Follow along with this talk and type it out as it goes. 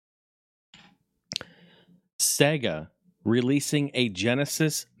Sega releasing a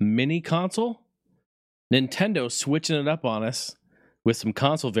Genesis mini console, Nintendo switching it up on us with some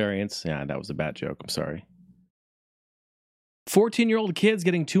console variants. Yeah, that was a bad joke. I'm sorry. 14-year-old kids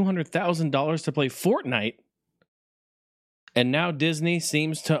getting $200,000 to play Fortnite. And now Disney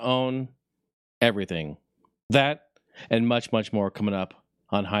seems to own everything. That and much, much more coming up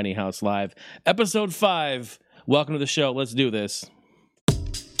on Heiny House Live. Episode 5. Welcome to the show. Let's do this.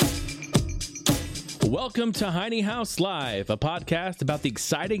 Welcome to Heiny House Live, a podcast about the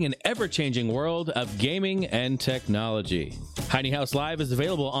exciting and ever-changing world of gaming and technology. Heiny House Live is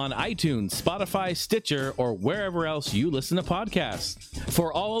available on iTunes, Spotify, Stitcher, or wherever else you listen to podcasts.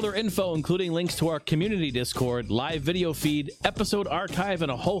 For all other info, including links to our community Discord, live video feed, episode archive,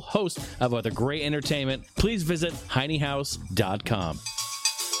 and a whole host of other great entertainment, please visit HeinyHouse.com.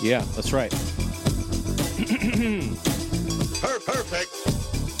 Yeah, that's right. Perfect.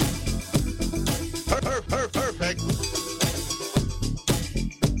 Perfect.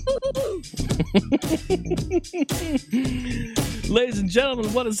 Ladies and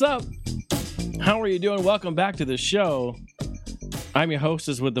gentlemen, what is up? How are you doing? Welcome back to the show. I'm your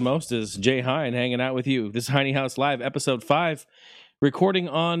hostess with the mostest, Jay Hine, hanging out with you. This is Heiny House Live, episode 5, recording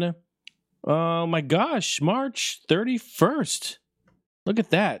on, oh my gosh, March 31st. Look at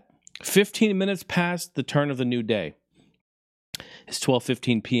that. 15 minutes past the turn of the new day. It's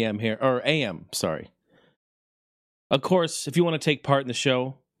 12:15 p.m. here, or a.m., sorry. Of course, if you want to take part in the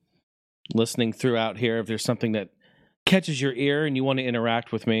show, listening throughout here, if there's something that catches your ear and you want to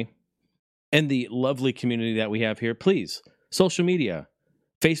interact with me and the lovely community that we have here, please, social media,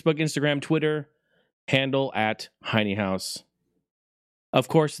 Facebook, Instagram, Twitter, handle at Heiny House. Of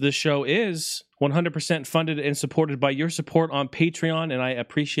course, this show is 100% funded and supported by your support on Patreon, and I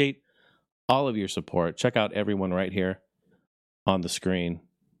appreciate all of your support. Check out everyone right here on the screen.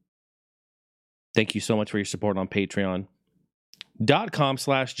 Thank you so much for your support on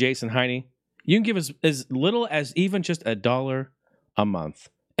patreon.com/Jason Heine. You can give us as little as even just $1 a month,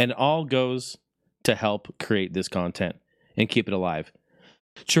 and all goes to help create this content and keep it alive.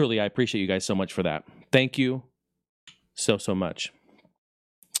 Truly, I appreciate you guys so much for that. Thank you so much.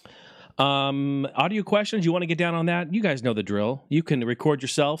 Audio questions, you want to get down on that? You guys know the drill. You can record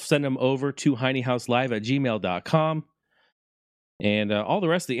yourself, send them over to HeinyHouseLive@gmail.com. And all the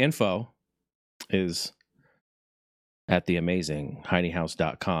rest of the info is at the amazing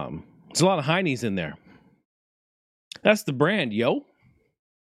HeinyHouse.com. There's a lot of Heinies in there. That's the brand, yo.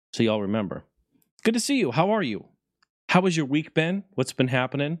 So y'all remember. Good to see you. How are you? How has your week been? What's been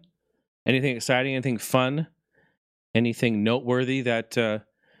happening? Anything exciting? Anything fun? Anything noteworthy that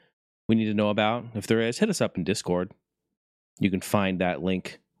we need to know about? If there is, hit us up in Discord. You can find that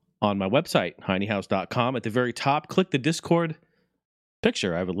link on my website, HeinyHouse.com. At the very top, click the Discord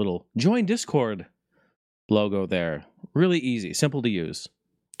picture. I have a little Join Discord logo there. Really easy, simple to use.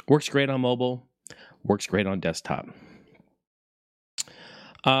 Works great on mobile, works great on desktop.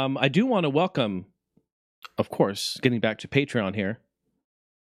 I do want to welcome, of course, getting back to Patreon here.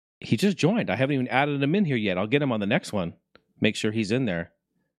 He just joined. I haven't even added him in here yet. I'll get him on the next one. Make sure he's in there.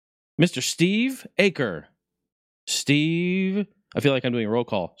 Mr. Steve Aker. Steve, I feel like I'm doing a roll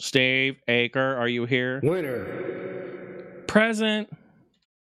call. Steve Aker, are you here? Winner. Present.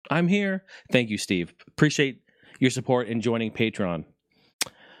 I'm here. Thank you, Steve. Appreciate your support in joining Patreon.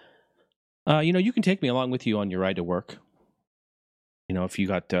 You can take me along with you on your ride to work. If you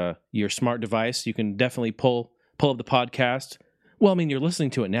got your smart device, you can definitely pull up the podcast. Well, I mean, you're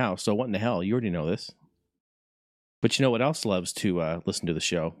listening to it now, so what in the hell? You already know this. But you know what else loves to listen to the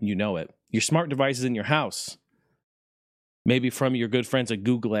show? You know it. Your smart devices in your house. Maybe from your good friends at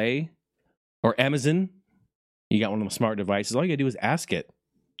Google or Amazon. You got one of them smart devices. All you got to do is ask it.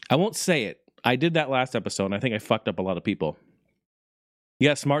 I won't say it. I did that last episode, and I think I fucked up a lot of people. You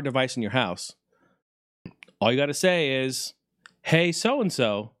got a smart device in your house. All you got to say is, hey,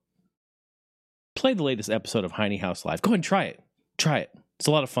 so-and-so, play the latest episode of Heiny House Live. Go ahead and try it. Try it. It's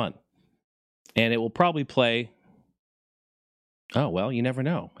a lot of fun. And it will probably play... Oh, well, you never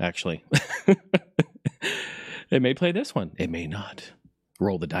know, actually. It may play this one. It may not.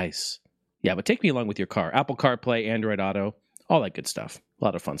 Roll the dice. Yeah, but take me along with your car. Apple CarPlay, Android Auto, all that good stuff. A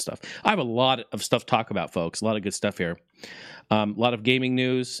lot of fun stuff. I have a lot of stuff to talk about, folks. A lot of good stuff here. A lot of gaming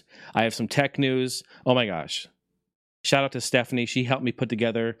news. I have some tech news. Oh, my gosh. Shout out to Stephanie. She helped me put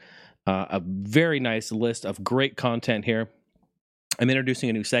together a very nice list of great content here. I'm introducing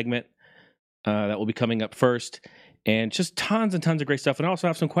a new segment that will be coming up first. And just tons and tons of great stuff. And I also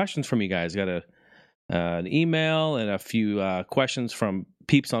have some questions from you guys. Got an email and a few questions from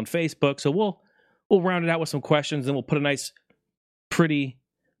peeps on Facebook. So we'll round it out with some questions, and we'll put a nice, pretty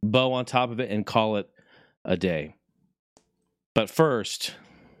bow on top of it and call it a day. But first,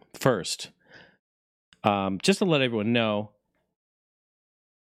 just to let everyone know,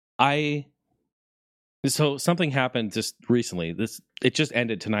 so something happened just recently. It just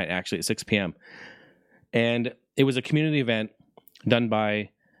ended tonight, actually, at 6 p.m. And it was a community event done by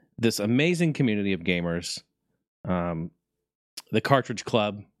this amazing community of gamers, the Cartridge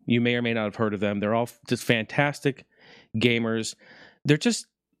Club. You may or may not have heard of them. They're all just fantastic gamers. They're just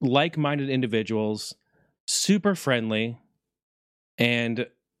like-minded individuals, super friendly, and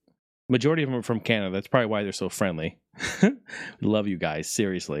majority of them are from Canada. That's probably why they're so friendly. We love you guys,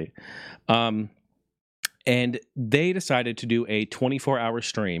 seriously. And they decided to do a 24-hour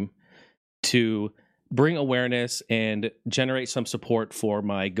stream to bring awareness and generate some support for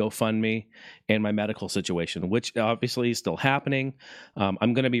my GoFundMe and my medical situation, which obviously is still happening.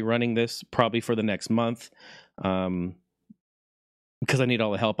 I'm going to be running this probably for the next month because I need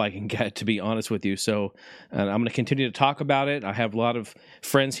all the help I can get, to be honest with you. So I'm going to continue to talk about it. I have a lot of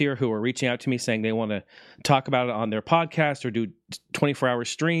friends here who are reaching out to me saying they want to talk about it on their podcast or do 24-hour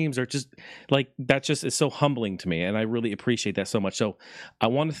streams, or just like, that just is so humbling to me. And I really appreciate that so much. So I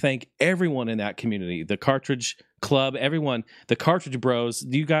want to thank everyone in that community, the Cartridge Club, everyone, the Cartridge Bros.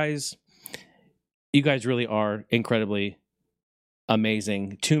 You guys really are incredibly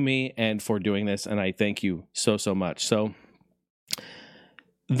amazing to me and for doing this. And I thank you so much. So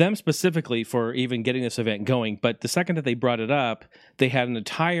them specifically for even getting this event going. But the second that they brought it up, they had an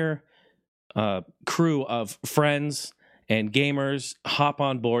entire crew of friends and gamers hop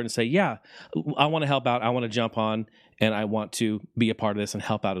on board and say, yeah, I want to help out. I want to jump on and I want to be a part of this and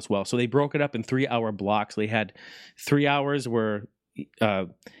help out as well. So they broke it up in 3-hour blocks. They had 3 hours where,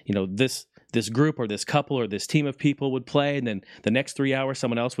 this group or this couple or this team of people would play, and then the next 3 hours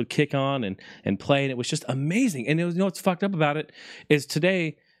someone else would kick on and play, and it was just amazing. And it was, what's fucked up about it is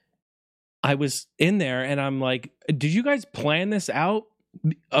today I was in there and I'm like, did you guys plan this out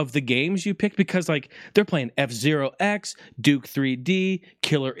of the games you picked? Because like they're playing F-Zero X, Duke 3D,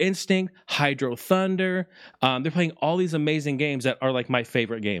 Killer Instinct, Hydro Thunder. They're playing all these amazing games that are like my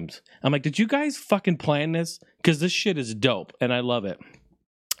favorite games. I'm like, did you guys fucking plan this? Because this shit is dope and I love it.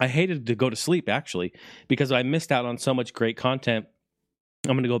 I hated to go to sleep, actually, because I missed out on so much great content.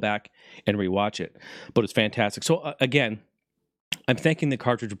 I'm going to go back and rewatch it, but it's fantastic. So again, I'm thanking the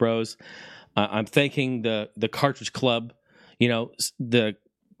Cartridge Bros. I'm thanking the Cartridge Club. You know,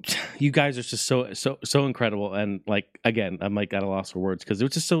 you guys are just so incredible. And like, again, I'm like at a loss for words because it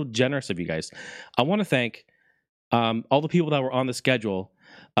was just so generous of you guys. I want to thank all the people that were on the schedule: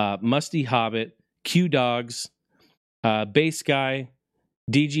 Musty Hobbit, Q Dogs, Bass Guy,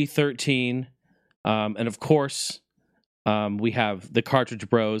 DG13, and of course, we have the Cartridge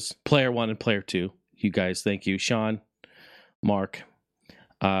Bros, Player 1 and Player 2. You guys, thank you. Sean, Mark.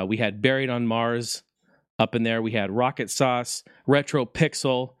 We had Buried on Mars up in there. We had Rocket Sauce, Retro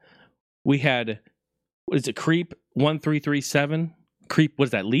Pixel. We had, what is it, Creep 1337? Creep, what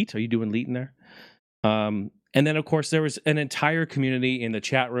is that, Leet? Are you doing Leet in there? And then, of course, there was an entire community in the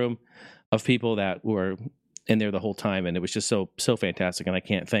chat room of people that were in there the whole time, and it was just so fantastic, and I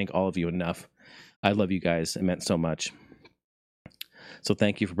can't thank all of you enough. I love you guys. It meant so much. So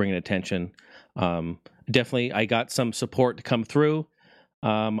thank you for bringing attention. Definitely, I got some support to come through.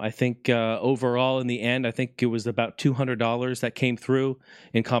 I think overall, in the end, I think it was about $200 that came through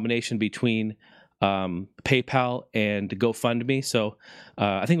in combination between PayPal and GoFundMe. So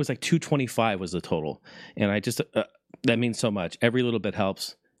I think it was like $225 was the total, and I just that means so much. Every little bit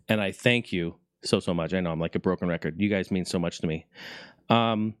helps, and I thank you so much. I know I'm like a broken record. You guys mean so much to me.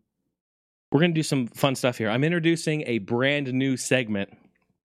 We're going to do some fun stuff here. I'm introducing a brand new segment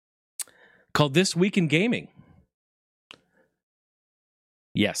called This Week in Gaming.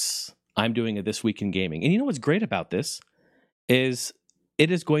 Yes, I'm doing a This Week in Gaming. And you know what's great about this is it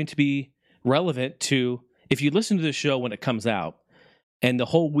is going to be relevant to, if you listen to the show when it comes out and the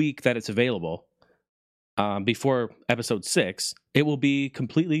whole week that it's available, before episode 6, it will be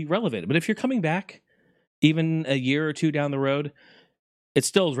completely relevant. But if you're coming back even a year or two down the road, it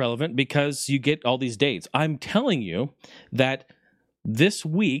still is relevant because you get all these dates. I'm telling you that this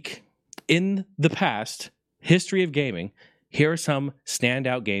week in the past history of gaming, here are some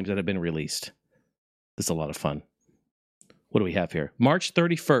standout games that have been released. This is a lot of fun. What do we have here? March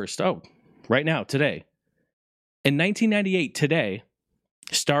 31st. Oh, right now, today. In 1998, today,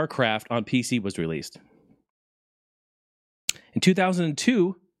 StarCraft on PC was released. In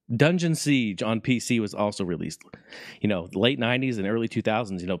 2002, Dungeon Siege on PC was also released. You know, late 90s and early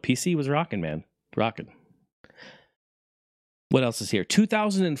 2000s, you know, PC was rocking, man. Rocking. What else is here?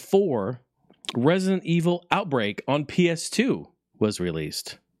 2004, Resident Evil Outbreak on PS2 was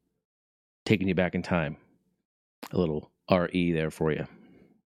released. Taking you back in time. A little RE there for you.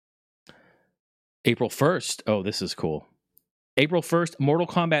 April 1st. Oh, this is cool. April 1st, Mortal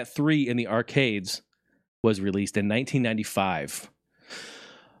Kombat 3 in the arcades was released in 1995.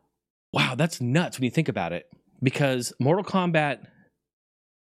 Wow, that's nuts when you think about it. Because Mortal Kombat,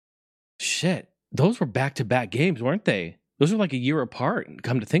 shit, those were back-to-back games, weren't they? Those were like a year apart,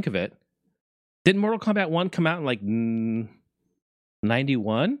 come to think of it. Didn't Mortal Kombat 1 come out in like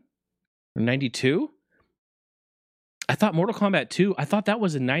 91 or 92? I thought Mortal Kombat 2, I thought that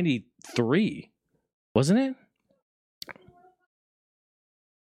was in 93. Wasn't it?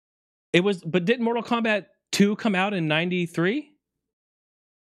 It was, but didn't Mortal Kombat 2 come out in 93?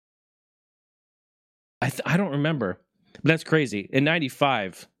 I don't remember. But that's crazy. In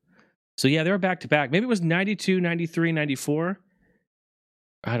 95. So yeah, they were back to back. Maybe it was 92, 93, 94.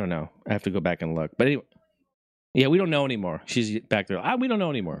 I don't know. I have to go back and look. But anyway, yeah, we don't know anymore. She's back there. We don't know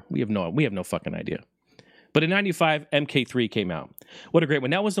anymore. We have no fucking idea. But in 95, MK3 came out. What a great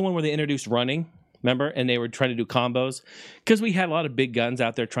one. That was the one where they introduced running. Remember? And they were trying to do combos. Because we had a lot of big guns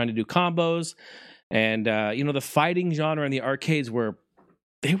out there trying to do combos. And, the fighting genre in the arcades were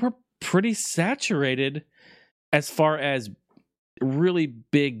pretty saturated as far as really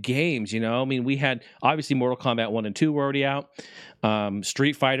big games, I mean, we had, obviously, Mortal Kombat 1 and 2 were already out.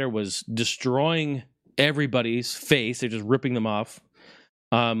 Street Fighter was destroying everybody's face. They're just ripping them off.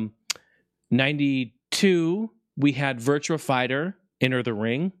 92, we had Virtua Fighter, Enter the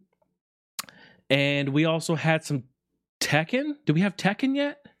Ring. And we also had some Tekken. Do we have Tekken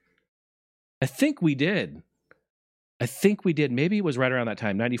yet? I think we did. Maybe it was right around that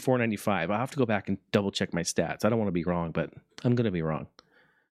time, 94, 95. I'll have to go back and double check my stats. I don't want to be wrong, but I'm going to be wrong.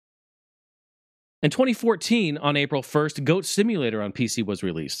 In 2014, on April 1st, Goat Simulator on PC was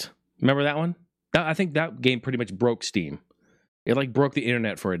released. Remember that one? I think that game pretty much broke Steam. It like broke the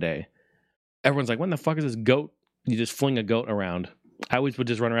internet for a day. Everyone's like, when the fuck is this goat? You just fling a goat around. I always would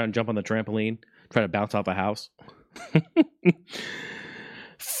just run around and jump on the trampoline, try to bounce off a house.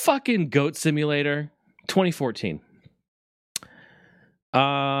 Fucking Goat Simulator, 2014.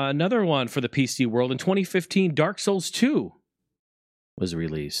 Another one for the PC world. In 2015, Dark Souls 2 was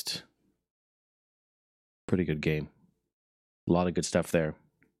released. Pretty good game. A lot of good stuff there.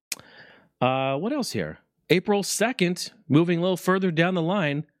 What else here? April 2nd, moving a little further down the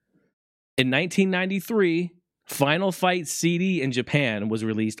line, in 1993, Final Fight CD in Japan was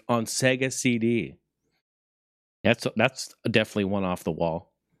released on Sega CD. That's definitely one off the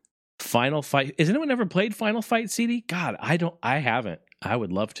wall. Final Fight. Has anyone ever played Final Fight CD? God, I haven't. I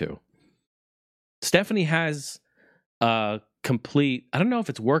would love to. Stephanie has a complete, I don't know if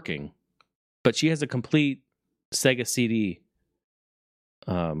it's working, but she has a complete Sega CD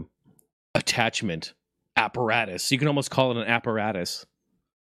attachment apparatus. You can almost call it an apparatus.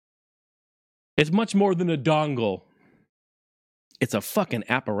 It's much more than a dongle. It's a fucking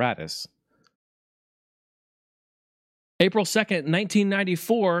apparatus. April 2nd,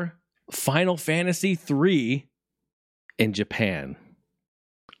 1994, Final Fantasy III in Japan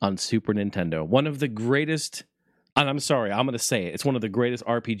on Super Nintendo. One of the greatest, and I'm sorry, I'm going to say it, it's one of the greatest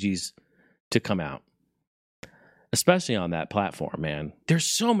RPGs to come out. Especially on that platform, man. There's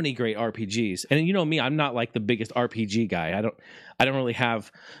so many great RPGs. And you know me, I'm not like the biggest RPG guy. I don't really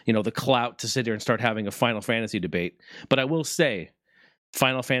have, the clout to sit here and start having a Final Fantasy debate. But I will say,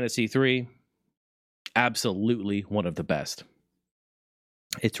 Final Fantasy III, absolutely one of the best.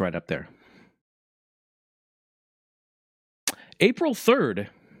 It's right up there. April 3rd,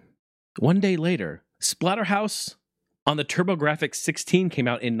 one day later, Splatterhouse on the TurboGrafx 16 came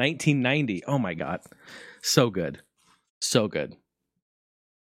out in 1990. Oh my God. So good. So good.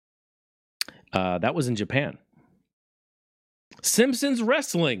 That was in Japan. Simpsons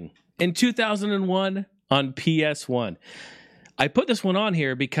Wrestling in 2001 on PS1. I put this one on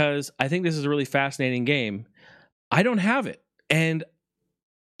here because I think this is a really fascinating game. I don't have it. And,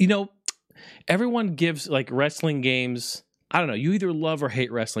 everyone gives like wrestling games, I don't know, you either love or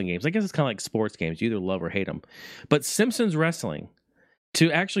hate wrestling games. I guess it's kind of like sports games. You either love or hate them. But Simpsons Wrestling,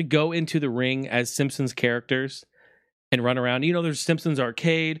 to actually go into the ring as Simpsons characters and run around. There's Simpsons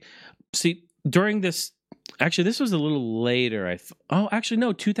Arcade. See, during this, actually, this was a little later.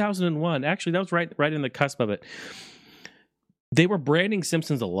 2001. Actually, that was right in the cusp of it. They were branding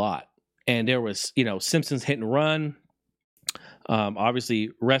Simpsons a lot. And there was, Simpsons Hit and Run. Obviously,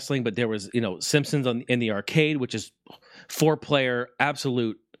 wrestling, but there was, Simpsons in the arcade, which is 4-player,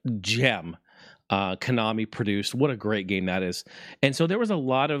 absolute gem. Konami produced. What a great game that is. And so there was a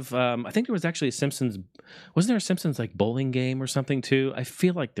lot of, I think there was actually a Simpsons, wasn't there a Simpsons like bowling game or something too? I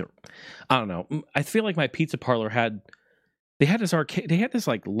feel like I don't know. I feel like my pizza parlor had this arcade, they had this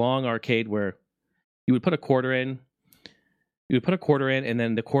like long arcade where You would put a quarter in. And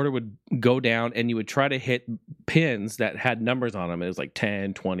then the quarter would go down, and you would try to hit pins that had numbers on them. It was like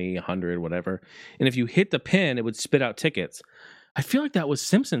 10, 20, 100, whatever. And if you hit the pin, it would spit out tickets. I feel like that was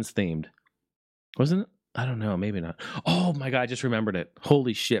Simpsons themed. Wasn't it? I don't know. Maybe not. Oh my God, I just remembered it.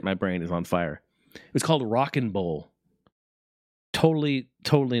 Holy shit, my brain is on fire. It was called Rockin' Bowl. Totally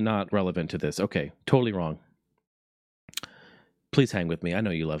not relevant to this. Okay, totally wrong. Please hang with me. I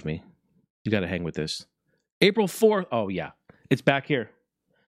know you love me. You got to hang with this. April 4th. Oh, yeah. It's back here.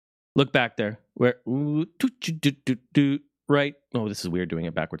 Look back there. Where? Right. Oh, this is weird doing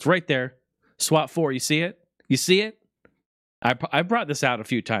it backwards. Right there. SWAT 4. You see it? You see it? I brought this out a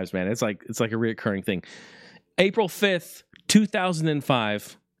few times, man. It's like a reoccurring thing. April 5th,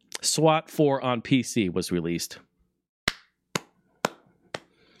 2005, SWAT 4 on PC was released.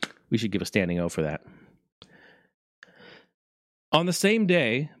 We should give a standing O for that. On the same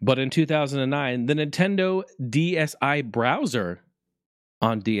day, but in 2009, the Nintendo DSi browser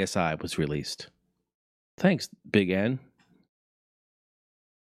on DSi was released. Thanks, Big N.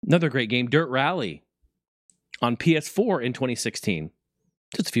 Another great game, Dirt Rally, on PS4 in 2016.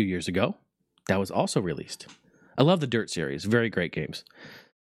 Just a few years ago. That was also released. I love the Dirt series. Very great games.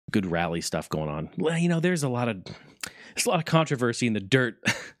 Good rally stuff going on. Well, you know, there's a lot of controversy in the Dirt.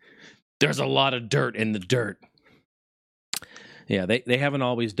 There's a lot of dirt in the dirt. Yeah, they haven't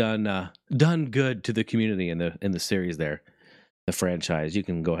always done good to the community in the series there, the franchise. You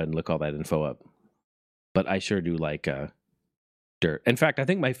can go ahead and look all that info up. But I sure do like Dirt. In fact, I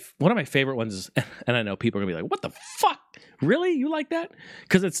think one of my favorite ones is, and I know people are gonna be like, "What the fuck? Really? You like that?"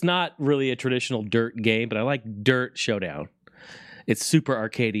 Because it's not really a traditional Dirt game, but I like Dirt Showdown. It's super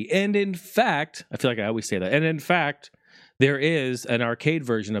arcadey, and in fact, I feel like I always say that. And in fact, there is an arcade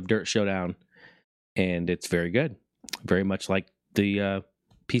version of Dirt Showdown, and it's very good. Very much like the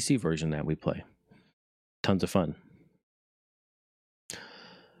PC version that we play. Tons of fun.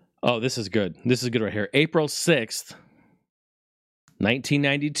 Oh, this is good. This is good right here. April 6th,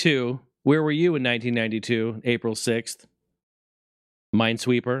 1992. Where were you in 1992, April 6th?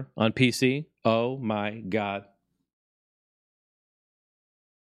 Minesweeper on PC. Oh my God.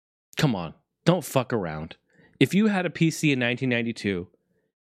 Come on. Don't fuck around. If you had a PC in 1992,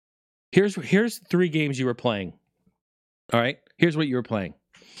 here's 3 games you were playing. All right? Here's what you were playing.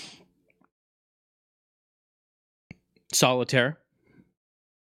 Solitaire.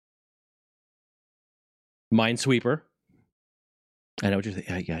 Minesweeper. I know what you're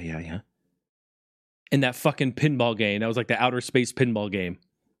thinking. Yeah. And that fucking pinball game. That was like the outer space pinball game.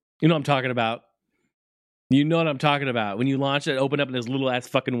 You know what I'm talking about? You know what I'm talking about. When you launch it, open up in this little ass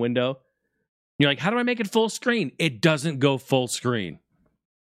fucking window. You're like, how do I make it full screen? It doesn't go full screen.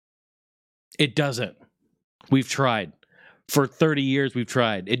 It doesn't. We've tried. For 30 years, we've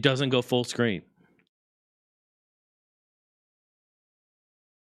tried. It doesn't go full screen.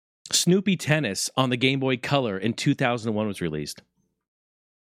 Snoopy Tennis on the Game Boy Color in 2001 was released.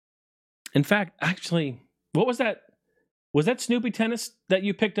 In fact, actually, what was that? Was that Snoopy Tennis that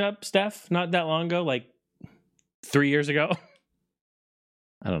you picked up, Steph, not that long ago? Like 3 years ago?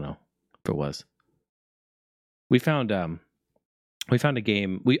 I don't know if it was. We found a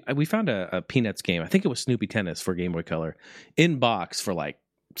game. We found a Peanuts game. I think it was Snoopy Tennis for Game Boy Color in box for like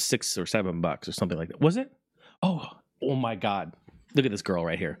 $6 or $7 or something like that. Was it? Oh my God! Look at this girl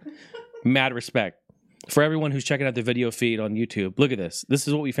right here. Mad respect for everyone who's checking out the video feed on YouTube. Look at this. This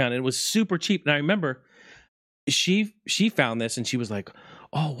is what we found. And it was super cheap. And I remember she found this and she was like,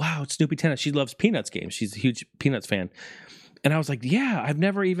 "Oh wow, it's Snoopy Tennis." She loves Peanuts games. She's a huge Peanuts fan. And I was like, yeah, I've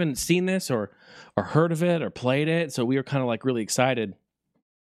never even seen this or heard of it or played it. So we were kind of like really excited.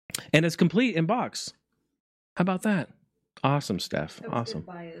 And it's complete in box. How about that? Awesome, Steph. I was awesome. a bit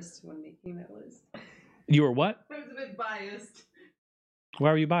biased when making that list. You were what? I was a bit biased. Why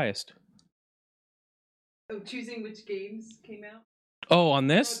were you biased? Oh, choosing which games came out? Oh, on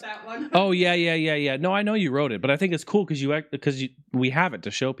this? Oh, that one? Oh, yeah. No, I know you wrote it, but I think it's cool because we have it to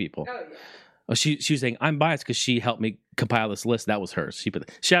show people. Oh, yeah. Oh, she was saying I'm biased because she helped me compile this list. That was hers.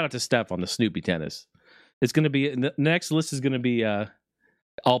 Shout out to Steph on the Snoopy Tennis. It's going to be the next list is going to be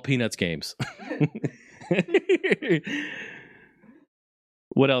all Peanuts games.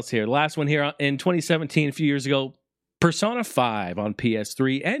 What else here? Last one here in 2017, a few years ago, Persona 5 on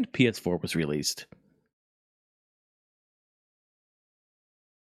PS3 and PS4 was released.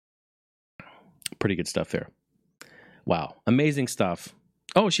 Pretty good stuff there. Wow, amazing stuff.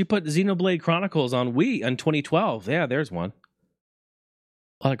 Oh, she put Xenoblade Chronicles on Wii in 2012. Yeah, there's one.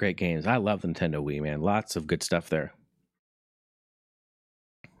 A lot of great games. I love the Nintendo Wii, man. Lots of good stuff there.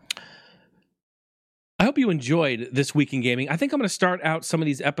 I hope you enjoyed this week in gaming. I think I'm going to start out some of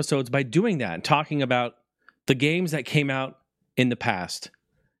these episodes by doing that and talking about the games that came out in the past.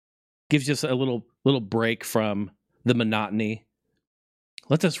 Gives us a little break from the monotony.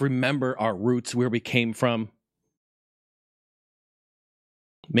 Let us remember our roots, where we came from.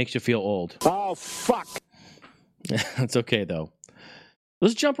 Makes you feel old. Oh, fuck. That's okay, though.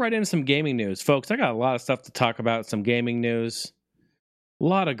 Let's jump right into some gaming news. Folks, I got a lot of stuff to talk about, some gaming news. A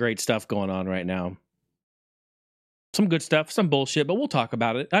lot of great stuff going on right now. Some good stuff, some bullshit, but we'll talk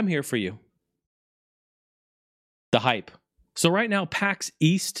about it. I'm here for you. The hype. So right now, PAX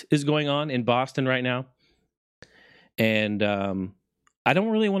East is going on in Boston right now. And I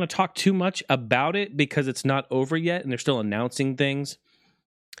don't really want to talk too much about it because it's not over yet and they're still announcing things.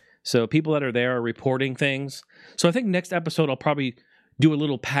 So people that are there are reporting things. So I think next episode I'll probably do a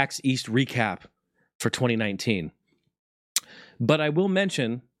little PAX East recap for 2019. But I will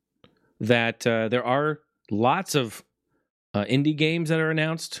mention that there are lots of indie games that are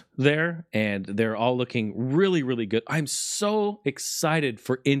announced there, and they're all looking really, really good. I'm so excited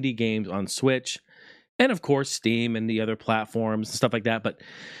for indie games on Switch, and of course Steam and the other platforms and stuff like that. But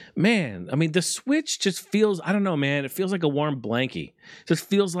man, I mean, the Switch just feels, I don't know, man, it feels like a warm blankie. It just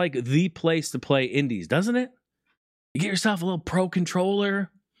feels like the place to play indies, doesn't it? You get yourself a little Pro controller,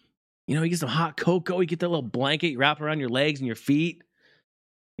 you know, you get some hot cocoa, you get that little blanket, you wrap it around your legs and your feet.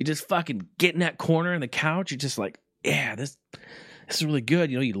 You just fucking get in that corner on the couch. You're just like, yeah, this is really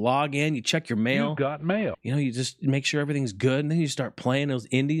good. You know, you log in, you check your mail. You got mail. You know, you just make sure everything's good, and then you start playing those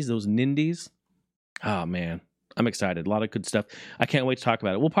indies, those nindies. Oh, man. I'm excited. A lot of good stuff. I can't wait to talk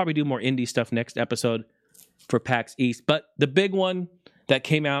about it. We'll probably do more indie stuff next episode for PAX East. But the big one that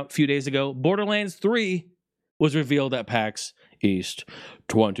came out a few days ago, Borderlands 3, was revealed at PAX East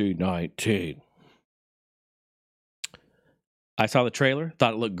 2019. I saw the trailer,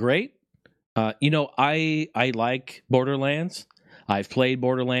 thought it looked great. You know, I like Borderlands. I've played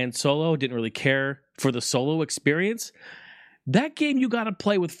Borderlands solo, didn't really care for the solo experience. That game you got to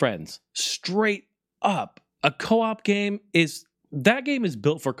play with friends, straight up. A co-op game is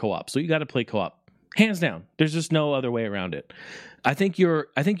built for co-op, so you got to play co-op, hands down. There's just no other way around it. I think you're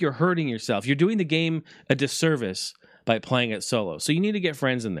hurting yourself. You're doing the game a disservice by playing it solo. So you need to get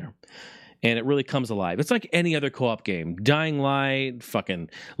friends in there. And it really comes alive. It's like any other co-op game. Dying Light,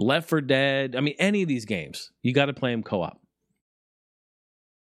 fucking Left 4 Dead. I mean, any of these games, you got to play them co-op.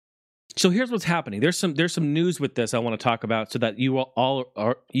 So here's what's happening. There's some news with this I want to talk about so that you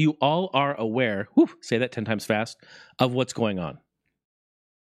all are aware, say that 10 times fast, of what's going on.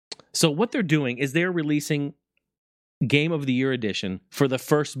 So what they're doing is they're releasing Game of the Year edition for the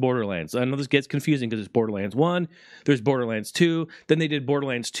first Borderlands. I know this gets confusing because it's Borderlands 1, there's Borderlands 2, then they did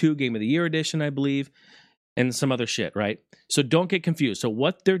Borderlands 2 Game of the Year edition, I believe, and some other shit, right? So don't get confused. So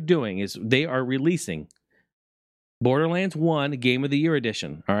what they're doing is they are releasing Borderlands 1 Game of the Year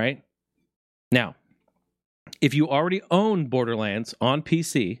edition, all right? Now, if you already own Borderlands on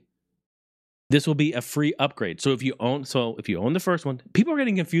PC, this will be a free upgrade. So if you own the first one, people are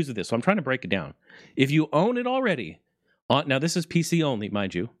getting confused with this, so I'm trying to break it down. If you own it already, now this is PC only,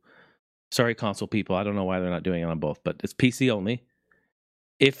 mind you. Sorry, console people. I don't know why they're not doing it on both, but it's PC only.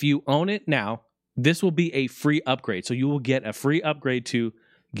 If you own it now, this will be a free upgrade. So you will get a free upgrade to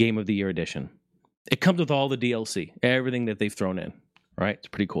Game of the Year edition. It comes with all the DLC, everything that they've thrown in. All right, it's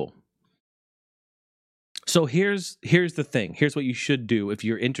pretty cool. So here's the thing. Here's what you should do if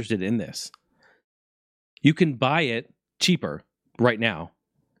you're interested in this. You can buy it cheaper right now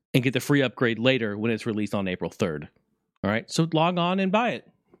and get the free upgrade later when it's released on April 3rd. All right, so log on and buy it.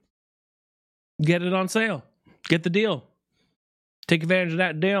 Get it on sale. Get the deal. Take advantage of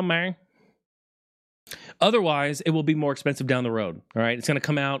that deal, man. Otherwise, it will be more expensive down the road. All right, it's going to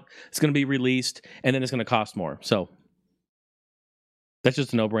come out, it's going to be released, and then it's going to cost more. So that's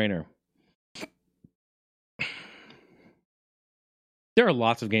just a no-brainer. There are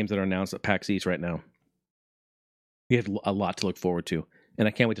lots of games that are announced at PAX East right now. We have a lot to look forward to, and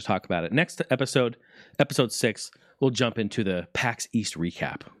I can't wait to talk about it. Next episode 6, we'll jump into the PAX East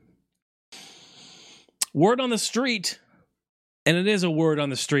recap. Word on the street, and it is a word on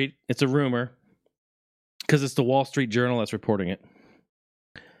the street, it's a rumor, because it's the Wall Street Journal that's reporting it.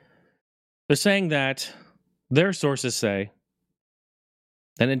 They're saying that their sources say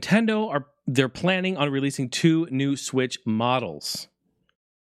that Nintendo they're planning on releasing 2 new Switch models.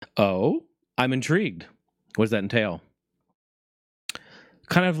 Oh, I'm intrigued. What does that entail?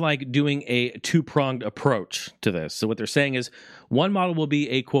 Kind of like doing a 2-pronged approach to this. So what they're saying is one model will be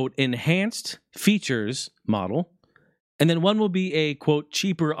a, quote, enhanced features model, and then one will be a, quote,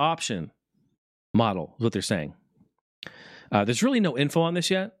 cheaper option model, is what they're saying. There's really no info on this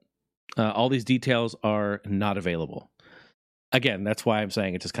yet. All these details are not available. Again, that's why I'm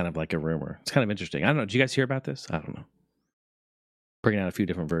saying it's just kind of like a rumor. It's kind of interesting. I don't know. Did you guys hear about this? I don't know. Bringing out a few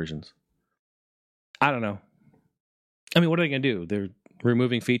different versions. I don't know. I mean, what are they going to do? They're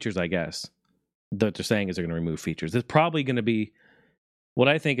removing features, I guess. What they're saying is they're going to remove features. It's probably going to be, what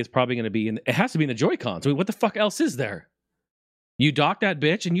I think is probably going to be, it has to be in the Joy-Cons. I mean, what the fuck else is there? You dock that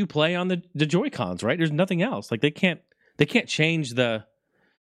bitch and you play on the Joy-Cons, right? There's nothing else. Like they can't change the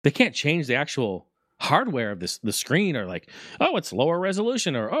actual hardware of the screen, or like, oh, it's lower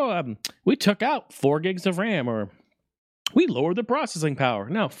resolution, or we took out 4 gigs of RAM, or we lowered the processing power.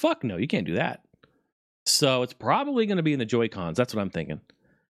 No, fuck no, you can't do that. So it's probably going to be in the Joy-Cons. That's what I'm thinking.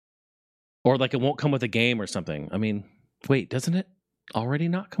 Or like it won't come with a game or something. I mean, wait, doesn't it already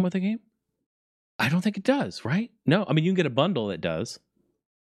not come with a game? I don't think it does, right? No, I mean, you can get a bundle that does.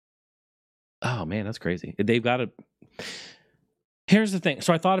 Oh man, that's crazy. They've got to. Here's the thing.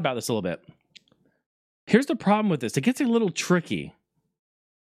 So I thought about this a little bit. Here's the problem with this. It gets a little tricky.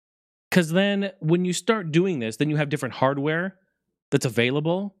 Because then when you start doing this, then you have different hardware that's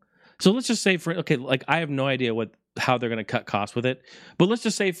available. So let's just say like I have no idea how they're going to cut costs with it. But let's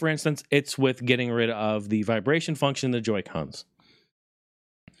just say, for instance, it's with getting rid of the vibration function in the Joy-Cons.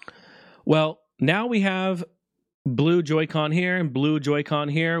 Well, now we have blue Joy-Con here and blue Joy-Con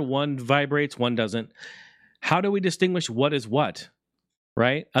here. One vibrates, one doesn't. How do we distinguish what is what?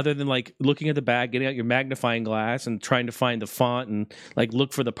 Right? Other than like looking at the bag, getting out your magnifying glass and trying to find the font and like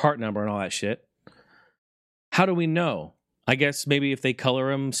look for the part number and all that shit. How do we know? I guess maybe if they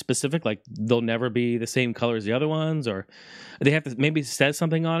color them specific, like they'll never be the same color as the other ones, or they have to maybe says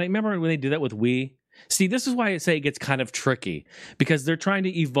something on it. Remember when they did that with Wii? See, this is why I say it gets kind of tricky, because they're trying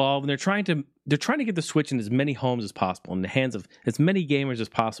to evolve and they're trying to get the Switch in as many homes as possible, in the hands of as many gamers as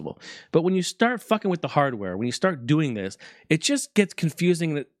possible. But when you start fucking with the hardware, when you start doing this, it just gets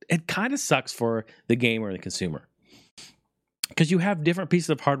confusing. That it kind of sucks for the gamer and the consumer, because you have different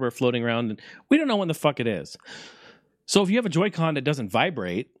pieces of hardware floating around and we don't know what the fuck it is. So if you have a Joy-Con that doesn't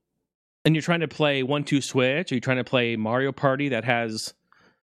vibrate and you're trying to play 1-2 Switch, or you're trying to play Mario Party that has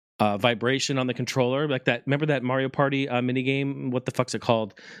vibration on the controller, like that. Remember that Mario Party minigame? What the fuck's it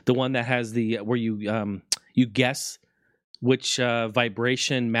called? The one that has where you guess which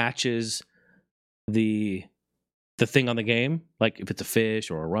vibration matches the thing on the game. Like if it's a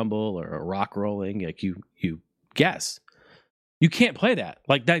fish or a rumble or a rock rolling, like you guess. You can't play that.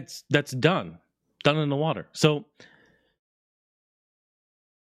 Like that's done in the water. So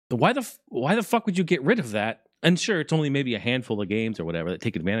why the fuck would you get rid of that? And sure, it's only maybe a handful of games or whatever that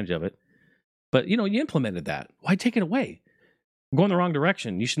take advantage of it. But, you implemented that. Why take it away? We're going the wrong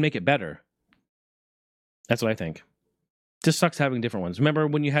direction. You should make it better. That's what I think. Just sucks having different ones. Remember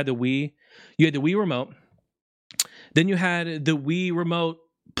when you had the Wii? You had the Wii Remote. Then you had the Wii Remote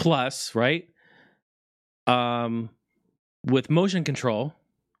Plus, right? With motion control,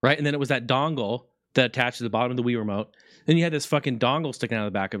 right? And then it was that dongle that attached to the bottom of the Wii Remote. Then you had this fucking dongle sticking out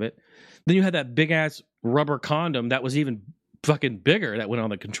of the back of it. Then you had that big-ass rubber condom that was even fucking bigger that went on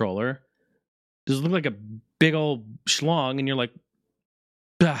the controller. Does it look like a big old schlong? And you're like,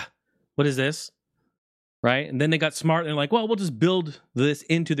 bah, what is this? Right? And then they got smart and they're like, well, we'll just build this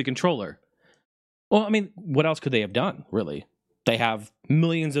into the controller. Well, I mean, what else could they have done, really? They have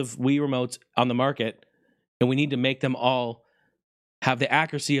millions of Wii remotes on the market, and we need to make them all have the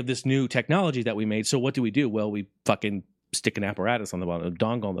accuracy of this new technology that we made. So what do? Well, we fucking stick an apparatus on the bottom, a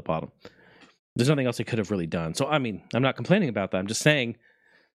dongle on the bottom. There's nothing else they could have really done. So, I mean, I'm not complaining about that. I'm just saying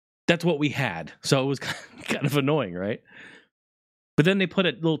that's what we had. So it was kind of annoying, right? But then they put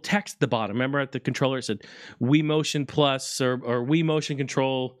a little text at the bottom. Remember at the controller, it said Wii Motion Plus or Wii Motion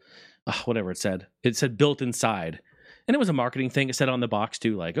Control, whatever it said. It said built inside. And it was a marketing thing. It said on the box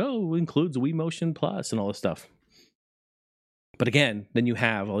too, like, oh, it includes Wii Motion Plus and all this stuff. But again, then you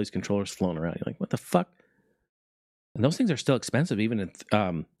have all these controllers floating around. You're like, what the fuck? And those things are still expensive, even in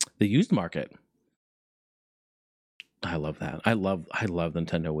the used market. I love that. I love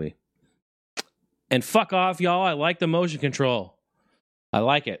Nintendo Wii. And fuck off, y'all. I like the motion control. I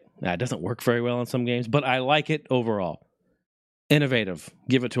like it. It doesn't work very well in some games, but I like it overall. Innovative.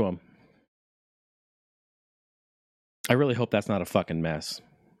 Give it to them. I really hope that's not a fucking mess.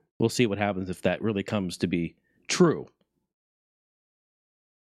 We'll see what happens if that really comes to be true.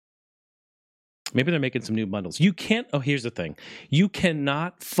 Maybe they're making some new bundles. You can't... Oh, here's the thing. You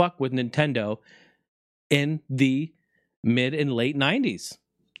cannot fuck with Nintendo in the mid and late 90s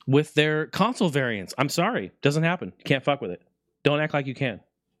with their console variants. I'm sorry. Doesn't happen. You can't fuck with it. Don't act like you can.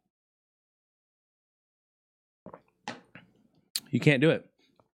 You can't do it.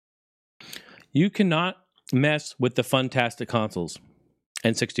 You cannot mess with the Funtastic consoles.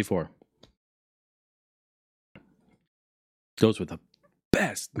 N64. Those were the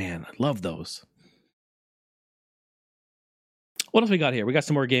best, man. I love those. What else we got here? We got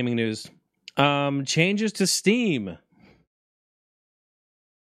some more gaming news. Changes to Steam.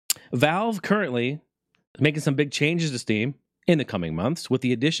 Valve currently is making some big changes to Steam in the coming months with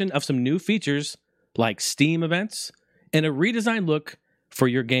the addition of some new features like Steam events and a redesigned look for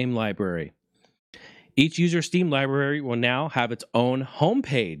your game library. Each user Steam library will now have its own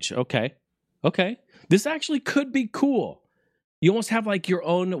homepage. Okay. This actually could be cool. You almost have like your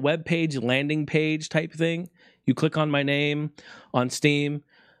own web page, landing page type thing. You click on my name on Steam.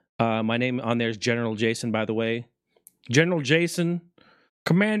 My name on there is General Jason, by the way. General Jason,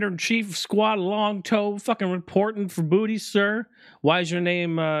 Commander-in-Chief of Squad Longtoe, fucking reporting for booty, sir. Why is your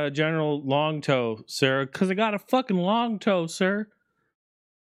name General Longtoe, sir? Because I got a fucking long toe, sir.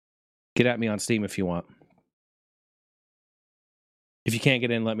 Get at me on Steam if you want. If you can't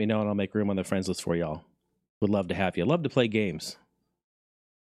get in, let me know, and I'll make room on the friends list for y'all. Would love to have you. Love to play games.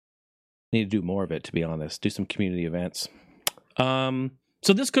 Need to do more of it, to be honest. Do some community events. So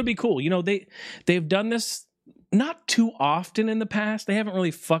this could be cool. You know, they've done this not too often in the past. They haven't really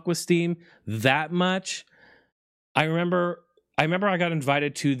fucked with Steam that much. I remember I got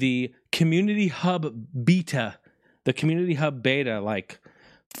invited to the Community Hub beta, like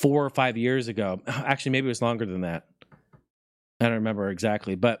 4 or 5 years ago. Actually, maybe it was longer than that. I don't remember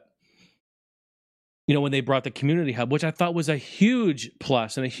exactly, but you know, when they brought the Community Hub, which I thought was a huge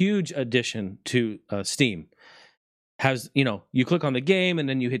plus and a huge addition to Steam. Has, you know, you click on the game and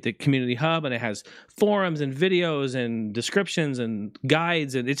then you hit the Community Hub and it has forums and videos and descriptions and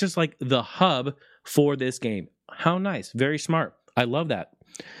guides, and it's just like the hub for this game. How nice. Very smart. I love that.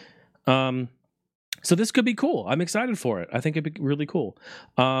 So this could be cool. I'm excited for it. I think it'd be really cool.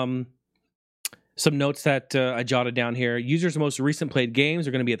 Some notes that I jotted down here. Users' most recent played games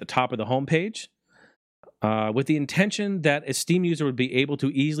are going to be at the top of the homepage, with the intention that a Steam user would be able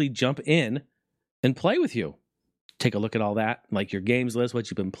to easily jump in and play with you. Take a look at all that, like your games list,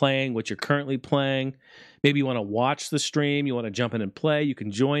 what you've been playing, what you're currently playing. Maybe you want to watch the stream, you want to jump in and play, you can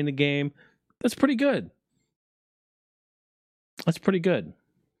join the game. That's pretty good. The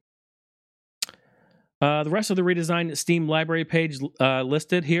rest of the redesigned Steam library page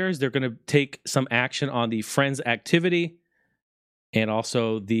listed here is they're going to take some action on the Friends activity and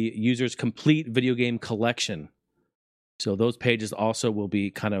also the user's complete video game collection. So those pages also will be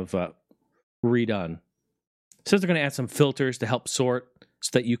kind of redone. It says they're going to add some filters to help sort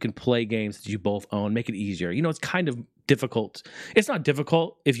so that you can play games that you both own, make it easier. You know, it's kind of difficult. It's not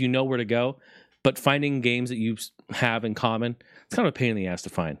difficult if you know where to go, but finding games that you have in common, it's kind of a pain in the ass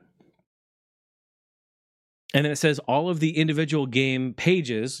to find. And then it says all of the individual game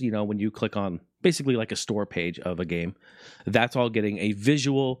pages, you know, when you click on basically like a store page of a game, that's all getting a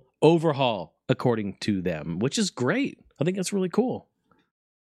visual overhaul according to them, which is great. I think that's really cool.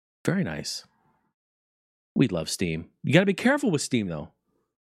 Very nice. We love Steam. You got to be careful with Steam, though.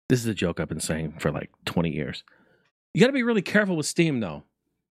 This is a joke I've been saying for like 20 years. You got to be really careful with Steam, though.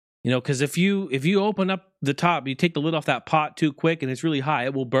 You know, because if you open up the top, you take the lid off that pot too quick and it's really high,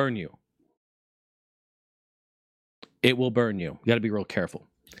 it will burn you. It will burn you. You got to be real careful.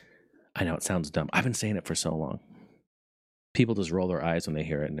 I know it sounds dumb. I've been saying it for so long. People just roll their eyes when they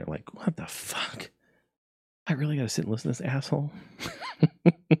hear it and they're like, what the fuck? I really got to sit and listen to this asshole?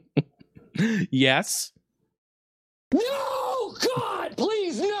 Yes. No! God,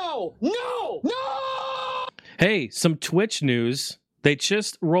 please, no! No! No! Hey, some Twitch news. They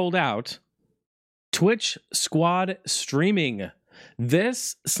just rolled out Twitch Squad streaming.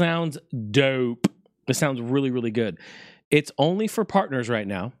 This sounds dope. This sounds really, really good. It's only for partners right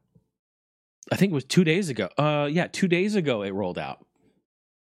now. I think it was 2 days ago. 2 days ago it rolled out.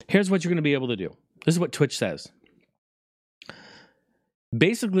 Here's what you're going to be able to do. This is what Twitch says.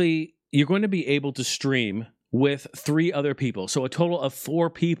 Basically, you're going to be able to stream with 3 other people. So a total of 4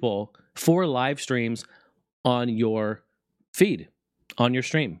 people, 4 live streams on your feed, on your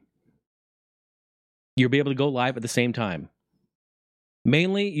stream. You'll be able to go live at the same time.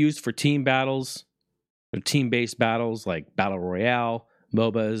 Mainly used for team battles, or team-based battles like Battle Royale,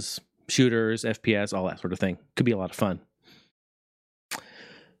 MOBAs, shooters, FPS, all that sort of thing. Could be a lot of fun.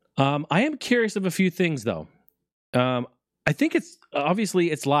 I am curious of a few things, though. I think it's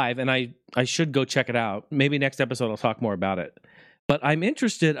live, and I should go check it out. Maybe next episode I'll talk more about it. But I'm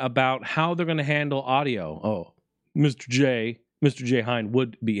interested about how they're going to handle audio. Oh, Mr. J. Hine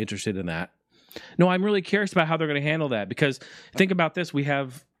would be interested in that. No, I'm really curious about how they're going to handle that, because think about this: we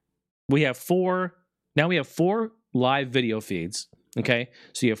have 4 live video feeds. Okay,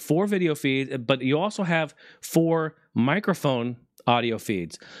 so you have 4 video feeds, but you also have 4 microphone audio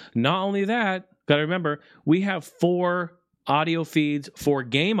feeds. Not only that, got to remember we have 4 audio feeds for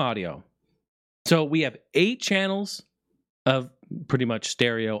game audio. So we have 8 channels of pretty much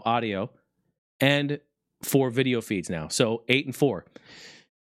stereo audio and 4 video feeds now. So 8 and 4.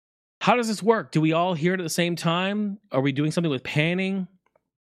 How does this work? Do we all hear it at the same time? Are we doing something with panning?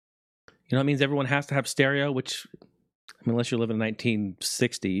 You know, it means everyone has to have stereo, which, I mean, unless you're living in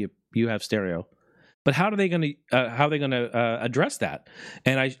 1960, you have stereo. But how are they going to address that?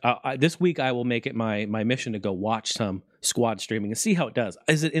 And I this week I will make it my mission to go watch some squad streaming and see how it does.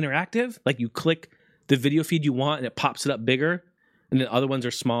 Is it interactive? Like you click the video feed you want and it pops it up bigger, and then other ones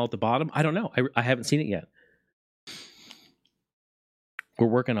are small at the bottom? I don't know. I haven't seen it yet. We're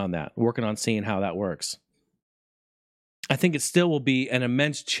working on that. Working on seeing how that works. I think it still will be an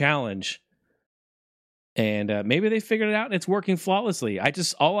immense challenge. And maybe they figured it out and it's working flawlessly.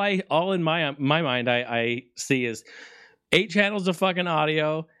 All in my mind I see is 8 channels of fucking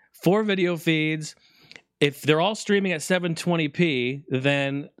audio, 4 video feeds. If they're all streaming at 720p,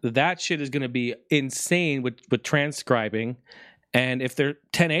 then that shit is going to be insane with transcribing. And if they're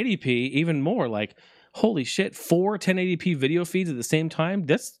 1080p, even more. Like, holy shit, 4 1080p video feeds at the same time?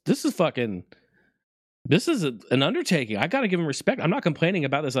 This is an undertaking. I got to give them respect. I'm not complaining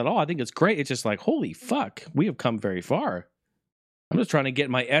about this at all. I think it's great. It's just like, holy fuck, we have come very far. I'm just trying to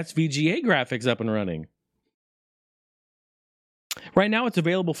get my SVGA graphics up and running. Right now, it's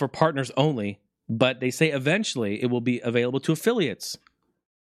available for partners only, but they say eventually it will be available to affiliates.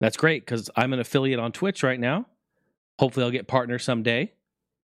 That's great because I'm an affiliate on Twitch right now. Hopefully, I'll get partners someday.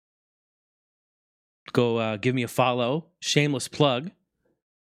 Go give me a follow. Shameless plug.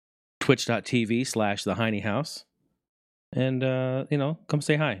 Twitch.tv/The Heiny House. And, come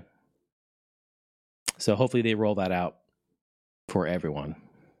say hi. So hopefully they roll that out for everyone.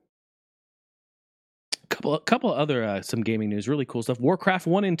 Couple other, some gaming news, really cool stuff. Warcraft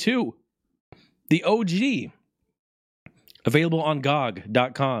 1 and 2. The OG. Available on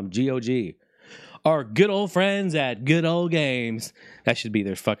GOG.com, GOG. Our good old friends at Good Old Games. That should be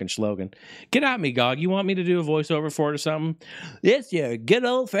their fucking slogan. Get at me, GOG. You want me to do a voiceover for it or something? It's your good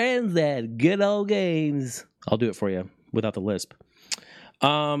old friends at Good Old Games. I'll do it for you without the lisp.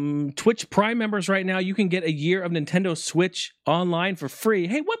 Twitch Prime members right now, you can get a year of Nintendo Switch online for free.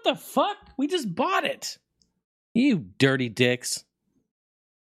 Hey, what the fuck? We just bought it. You dirty dicks.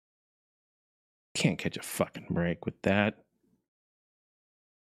 Can't catch a fucking break with that.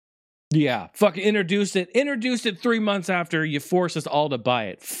 Yeah, fucking introduced it 3 months after you forced us all to buy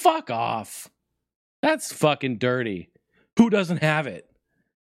it. Fuck off. That's fucking dirty. Who doesn't have it?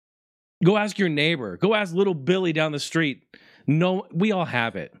 Go ask your neighbor. Go ask little Billy down the street. No, we all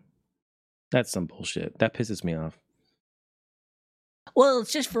have it. That's some bullshit. That pisses me off. Well,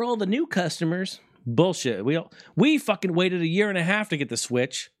 it's just for all the new customers. Bullshit. We fucking waited a year and a half to get the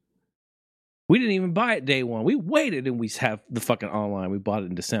Switch. We didn't even buy it day one. We waited and we have the fucking online. We bought it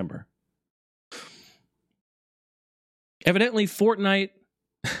in December. Evidently, Fortnite.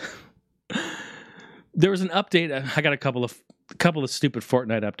 There was an update. I got a couple of stupid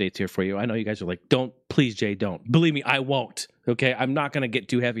Fortnite updates here for you. I know you guys are like, "Don't, please, Jay, don't." Believe me, I won't. Okay, I'm not gonna get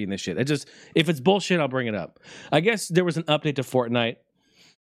too heavy in this shit. If it's bullshit, I'll bring it up. I guess there was an update to Fortnite,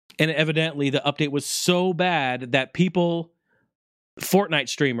 and evidently the update was so bad that Fortnite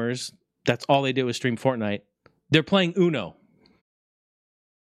streamers, that's all they do is stream Fortnite. They're playing Uno.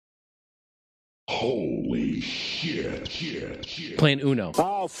 Holy shit. Playing Uno.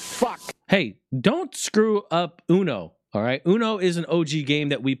 Oh, fuck. Hey, don't screw up Uno, all right? Uno is an OG game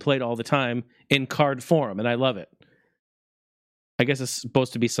that we played all the time in card form, and I love it. I guess it's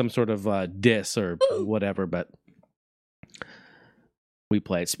supposed to be some sort of diss or whatever, but we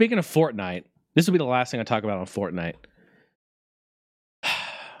play it. Speaking of Fortnite, this will be the last thing I talk about on Fortnite.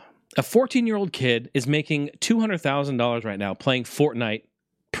 A 14-year-old kid is making $200,000 right now playing Fortnite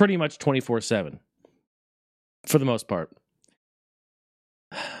pretty much 24/7 for the most part.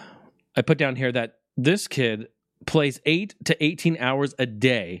 I put down here that this kid plays 8 to 18 hours a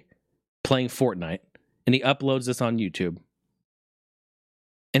day playing Fortnite, and he uploads this on YouTube.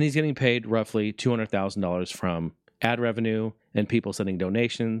 And he's getting paid roughly $200,000 from ad revenue and people sending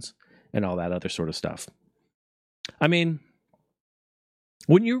donations and all that other sort of stuff. I mean,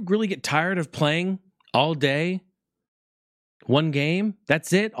 wouldn't you really get tired of playing all day? One game?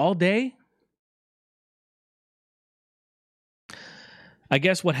 That's it? All day? I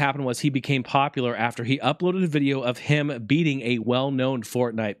guess what happened was he became popular after he uploaded a video of him beating a well-known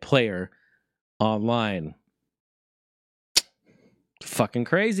Fortnite player online. Fucking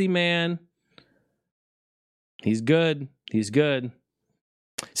crazy, man. He's good. He's good.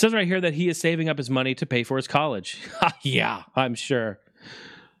 It says right here that he is saving up his money to pay for his college. Yeah, I'm sure.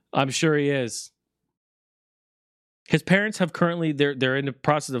 I'm sure he is. His parents have currently they're in the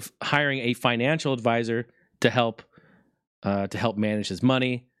process of hiring a financial advisor to help manage his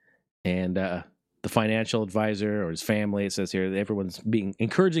money, and the financial advisor or his family, it says here, everyone's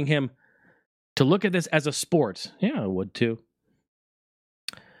encouraging him to look at this as a sport. Yeah, I would too.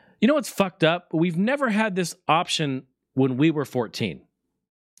 You know what's fucked up? We've never had this option when we were 14.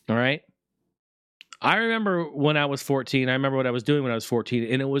 All right? I remember when I was 14. I remember what I was doing when I was 14,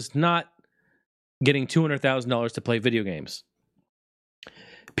 and it was not getting $200,000 to play video games.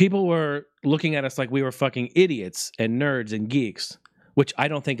 People were looking at us like we were fucking idiots and nerds and geeks, which I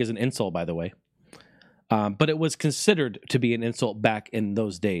don't think is an insult, by the way. But it was considered to be an insult back in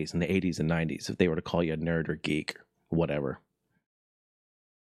those days, in the 80s and 90s, if they were to call you a nerd or geek or whatever.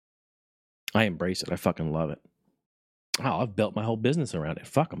 I embrace it. I fucking love it. Oh, I've built my whole business around it.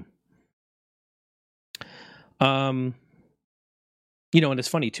 Fuck them. You know, and it's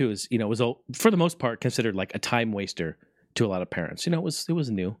funny too, is, you know, it was for the most part considered like a time waster to a lot of parents. You know, it was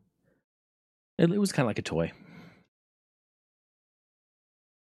new. It was kind of like a toy.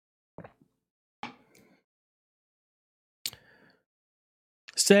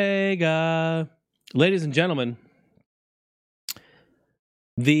 Sega. Ladies and gentlemen,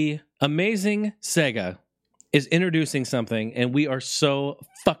 the amazing Sega is introducing something, and we are so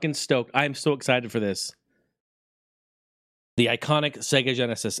fucking stoked. I am so excited for this. The iconic Sega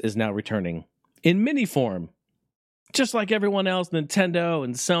Genesis is now returning in mini form. Just like everyone else, Nintendo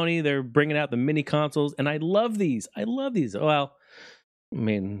and Sony, they're bringing out the mini consoles, and I love these. I love these. Well, I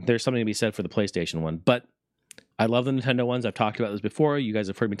mean, there's something to be said for the PlayStation one, but I love the Nintendo ones. I've talked about this before. You guys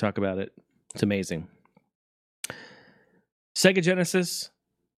have heard me talk about it. It's amazing. Sega Genesis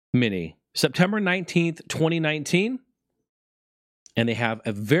Mini, September 19th, 2019. And they have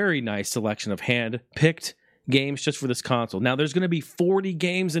a very nice selection of hand-picked games just for this console. Now, there's going to be 40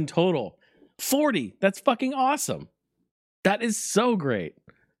 games in total. 40! That's fucking awesome. That is so great.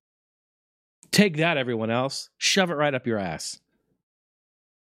 Take that, everyone else. Shove it right up your ass.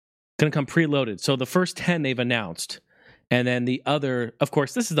 Going to come preloaded. So the first 10 they've announced. And then the other, of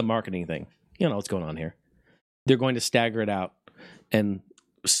course, this is the marketing thing. You know what's going on here. They're going to stagger it out and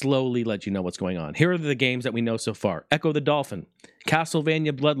slowly let you know what's going on. Here are the games that we know so far. Echo the Dolphin,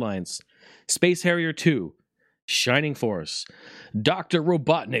 Castlevania Bloodlines, Space Harrier 2, Shining Force, Dr.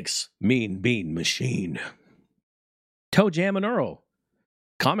 Robotnik's Mean Bean Machine, Toe Jam and Earl,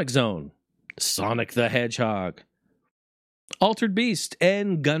 Comic Zone, Sonic the Hedgehog, Altered Beast,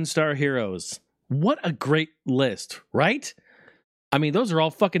 and Gunstar Heroes. What a great list, right? I mean, those are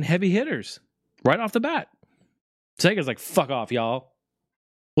all fucking heavy hitters right off the bat. Sega's like, fuck off, y'all.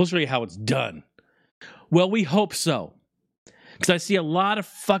 We'll show you how it's done. Well, we hope so. Because I see a lot of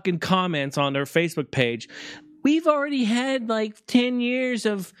fucking comments on their Facebook page. We've already had like 10 years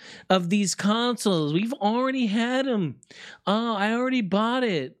of these consoles. We've already had them. Oh, I already bought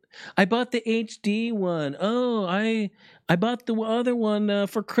it. I bought the HD one. Oh, I bought the other one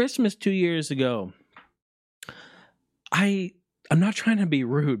for Christmas 2 years ago. I'm not trying to be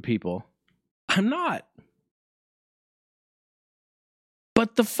rude, people. I'm not.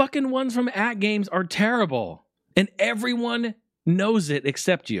 But the fucking ones from AtGames are terrible. And everyone knows it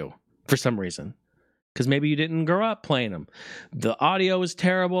except you, for some reason. Because maybe you didn't grow up playing them. The audio is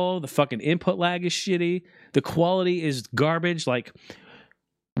terrible. The fucking input lag is shitty. The quality is garbage. Like,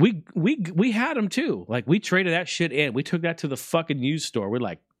 we had them too. Like, we traded that shit in. We took that to the fucking used store. We're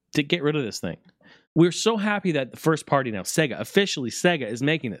like, to get rid of this thing. We're so happy that the first party now, Sega, officially Sega is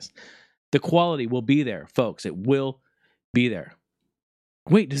making this. The quality will be there, folks. It will be there.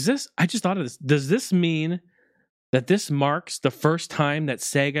 Wait, I just thought of this. Does this mean that this marks the first time that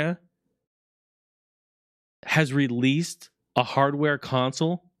Sega has released a hardware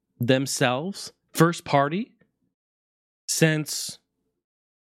console themselves, first party, since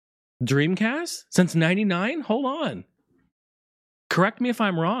Dreamcast? Since 99? Hold on. Correct me if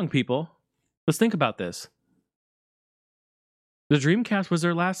I'm wrong, people. Let's think about this. The Dreamcast was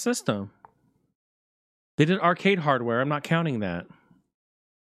their last system. They did arcade hardware. I'm not counting that.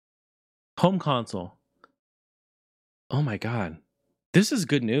 Home console. Oh my God. This is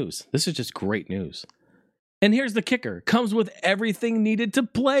good news. This is just great news. And here's the kicker. Comes with everything needed to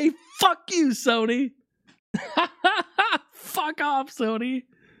play. Fuck you, Sony. Fuck off, Sony.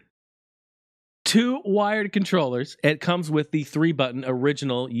 2 wired controllers. It comes with the 3-button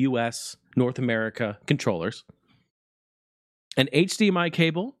original US North America controllers. An HDMI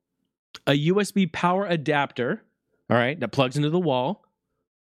cable. A USB power adapter. All right, that plugs into the wall.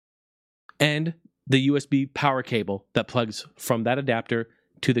 And the USB power cable that plugs from that adapter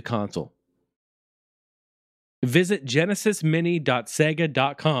to the console. Visit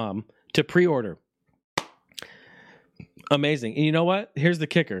genesismini.sega.com to pre-order. Amazing. And you know what? Here's the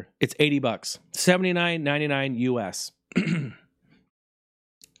kicker. It's $80. $79.99 US.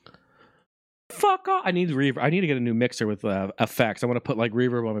 Fuck off. I need reverb. I need to get a new mixer with effects. I want to put like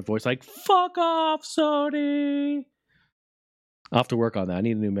reverb on my voice, like fuck off, Sony. I'll have to work on that. I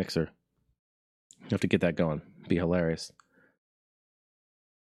need a new mixer. I have to get that going. Be hilarious.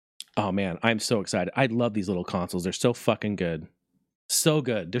 Oh man, I'm so excited. I love these little consoles. They're so fucking good. So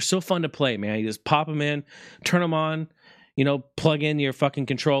good. They're so fun to play, man. You just pop them in, turn them on, you know, plug in your fucking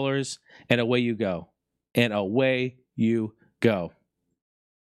controllers, and away you go. And away you go.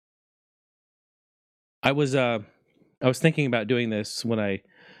 I was thinking about doing this when I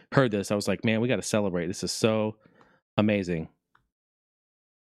heard this. I was like, man, we got to celebrate. This is so amazing.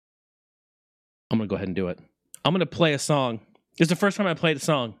 I'm going to go ahead and do it. I'm going to play a song. This is the first time I played a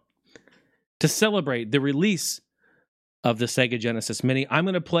song to celebrate the release of the Sega Genesis Mini. I'm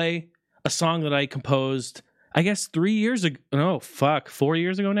going to play a song that I composed, I guess 3 years ago. No, 4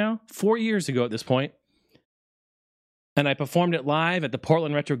 years ago now? 4 years ago at this point. And I performed it live at the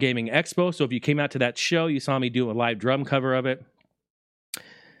Portland Retro Gaming Expo. So if you came out to that show, you saw me do a live drum cover of it.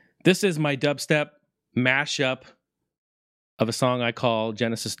 This is my dubstep mashup of a song I call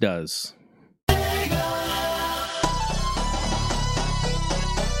Genesis Does.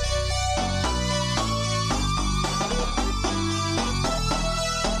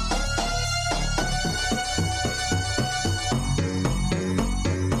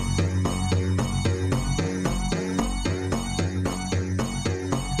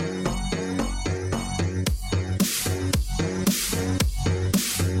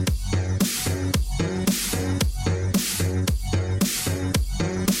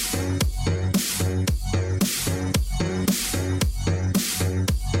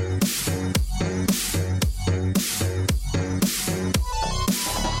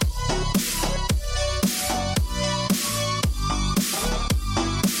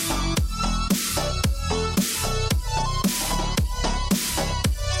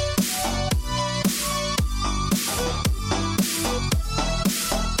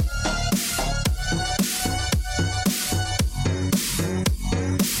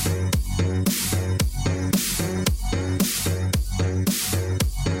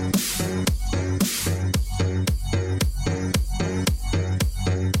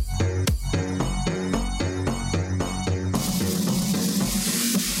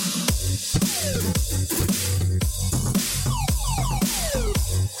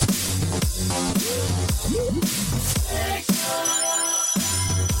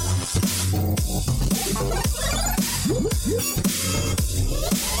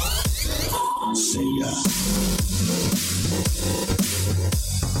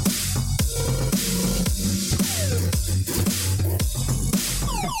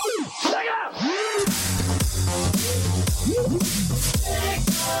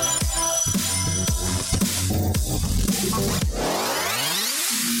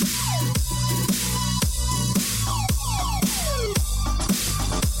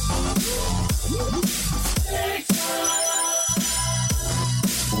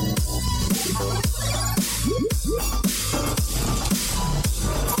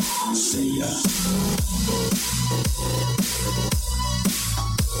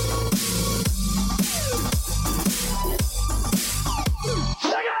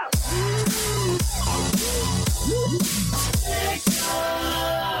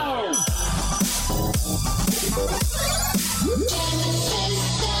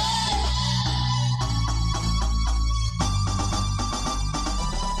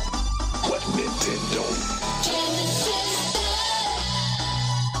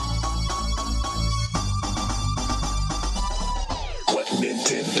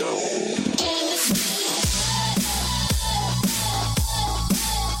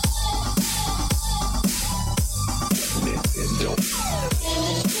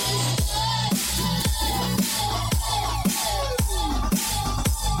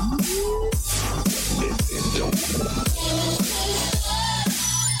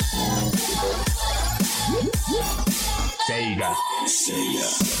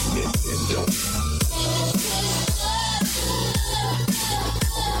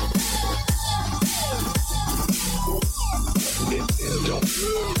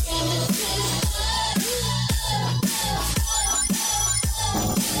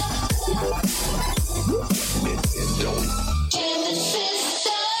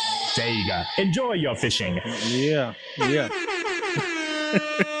 Sega. Enjoy your fishing. Yeah.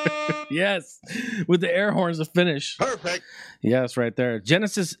 Yes, with the air horns to finish. Perfect. Yes, right there.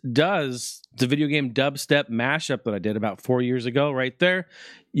 Genesis Does, the video game dubstep mashup that I did about 4 years ago, right there.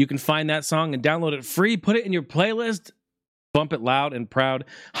 You can find that song and download it free. Put it in your playlist. Bump it loud and proud.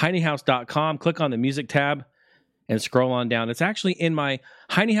 HeineHouse.com. Click on the music tab and scroll on down. It's actually in my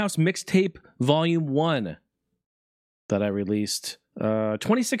Heine House mixtape volume 1 that I released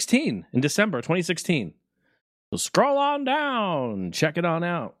 2016, in December 2016. So scroll on down. Check it on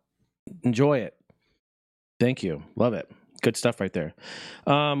out. Enjoy it. Thank you. Love it. Good stuff right there.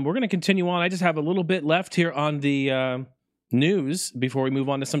 We're going to continue on. I just have a little bit left here on the news before we move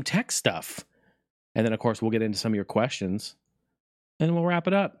on to some tech stuff. And then, of course, we'll get into some of your questions. And we'll wrap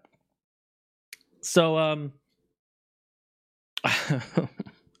it up. So,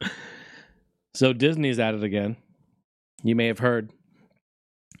 so Disney's at it again. You may have heard.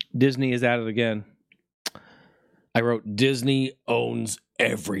 Disney is at it again. I wrote, Disney owns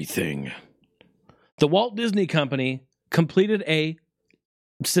everything. The Walt Disney Company completed a,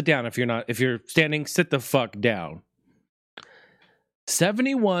 sit down if you're standing, sit the fuck down.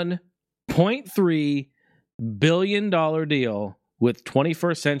 $71.3 billion deal with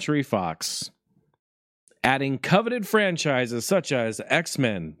 21st Century Fox, adding coveted franchises such as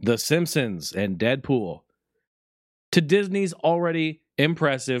X-Men, The Simpsons, and Deadpool to Disney's already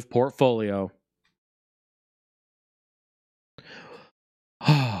impressive portfolio.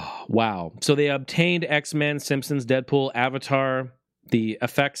 Wow. So they obtained X-Men, Simpsons, Deadpool, Avatar, the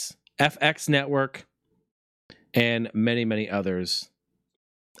FX network, and many, many others.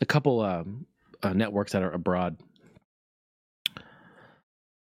 A couple networks that are abroad.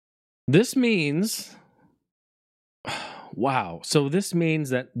 This means, wow. So this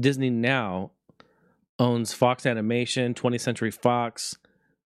means that Disney now owns Fox Animation, 20th Century Fox.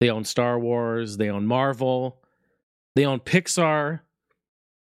 They own Star Wars. They own Marvel. They own Pixar.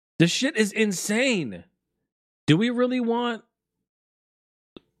 This shit is insane. Do we really want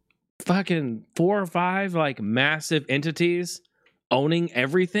fucking 4 or 5 like massive entities owning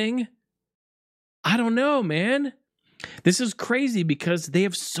everything? I don't know, man. This is crazy because they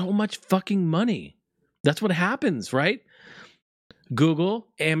have so much fucking money. That's what happens, right? Google,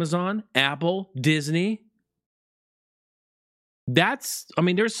 Amazon, Apple, Disney. There's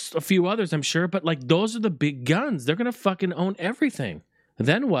a few others, I'm sure, but like those are the big guns. They're going to fucking own everything.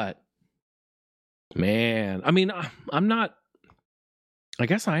 Then what? Man, I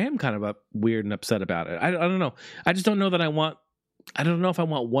guess I am kind of weird and upset about it. I don't know. I just don't know that I don't know if I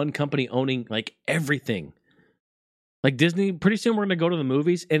want one company owning like everything. Like Disney, pretty soon we're going to go to the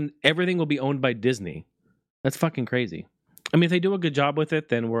movies and everything will be owned by Disney. That's fucking crazy. I mean, if they do a good job with it,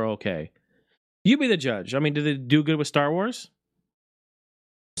 then we're okay. You be the judge. I mean, did they do good with Star Wars?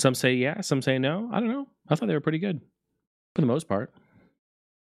 Some say yeah, some say no. I don't know. I thought they were pretty good for the most part.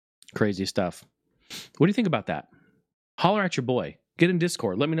 Crazy stuff. What do you think about that? Holler at your boy. Get in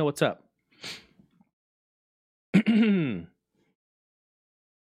Discord. Let me know what's up.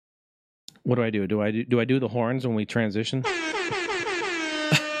 What do I do? Do I do the horns when we transition?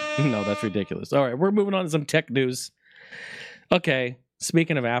 No, that's ridiculous. All right, we're moving on to some tech news. Okay,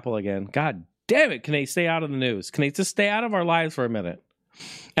 speaking of Apple again. God damn it, can they stay out of the news? Can they just stay out of our lives for a minute?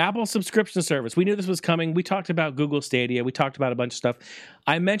 Apple subscription service. We knew this was coming. We talked about Google Stadia. We talked about a bunch of stuff.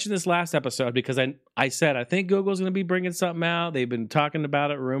 I mentioned this last episode because I said, I think Google's going to be bringing something out. They've been talking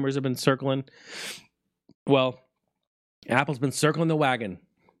about it. Rumors have been circling. Well, Apple's been circling the wagon.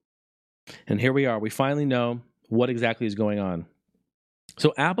 And here we are. We finally know what exactly is going on.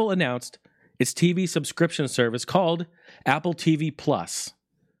 So Apple announced its TV subscription service called Apple TV Plus.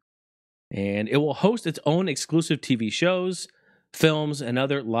 And it will host its own exclusive TV shows, films, and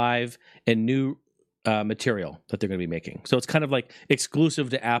other live and new material that they're going to be making. So it's kind of like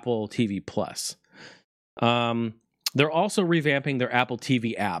exclusive to Apple TV Plus. They're also revamping their Apple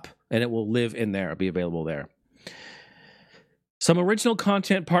TV app, and it will live in there, be available there. Some original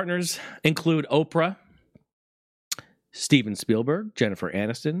content partners include Oprah, Steven Spielberg, Jennifer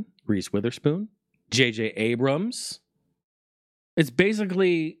Aniston, Reese Witherspoon, J.J. Abrams. It's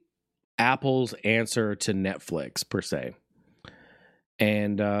basically Apple's answer to Netflix, per se.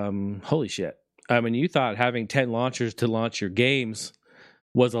 And holy shit. I mean, you thought having 10 launchers to launch your games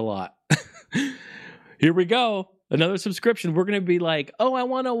was a lot. Here we go. Another subscription. We're going to be like, oh, I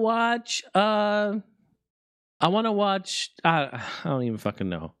want to watch, I don't even fucking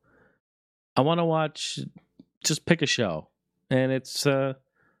know. I want to watch, just pick a show. And it's, I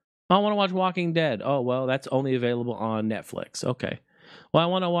want to watch Walking Dead. Oh, well, that's only available on Netflix. Okay. Well, I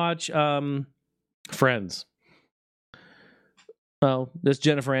want to watch Friends. Well, there's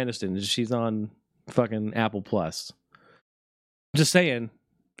Jennifer Aniston. She's on fucking Apple Plus. Just saying,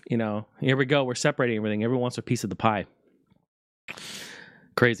 here we go. We're separating everything. Everyone wants a piece of the pie.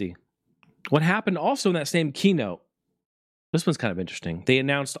 Crazy. What happened also in that same keynote, this one's kind of interesting. They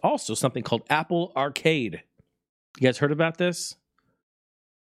announced also something called Apple Arcade. You guys heard about this?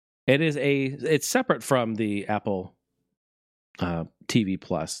 It's separate from the Apple TV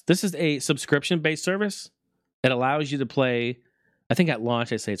Plus. This is a subscription-based service. It allows you to play, I think at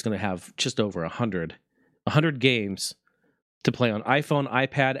launch, I say it's going to have just over 100 games to play on iPhone,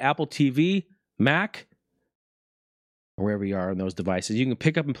 iPad, Apple TV, Mac, or wherever you are on those devices. You can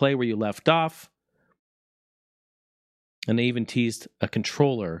pick up and play where you left off. And they even teased a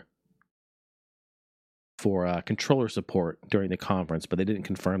controller for controller support during the conference, but they didn't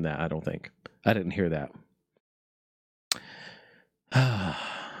confirm that, I don't think. I didn't hear that.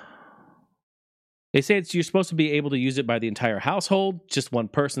 They say you're supposed to be able to use it by the entire household, just one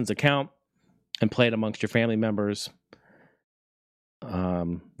person's account, and play it amongst your family members.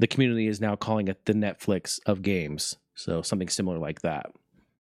 The community is now calling it the Netflix of games, so something similar like that.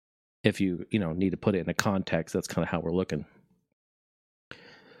 If you need to put it in a context, that's kind of how we're looking.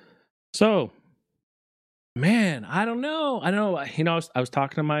 So, man, I don't know. I was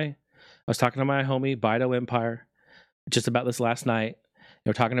talking to my homie Bido Empire just about this last night.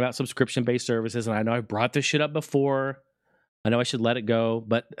 We're talking about subscription-based services, and I know I brought this shit up before. I know I should let it go,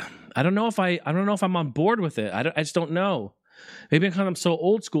 but I don't know if I'm on board with it. I just don't know. Maybe because I'm so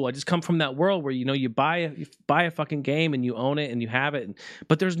old school. I just come from that world where you buy a fucking game and you own it and you have it,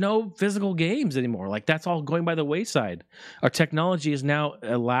 but there's no physical games anymore. Like, that's all going by the wayside. Our technology is now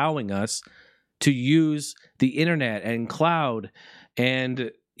allowing us to use the internet and cloud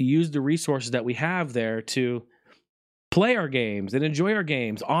and use the resources that we have there to play our games and enjoy our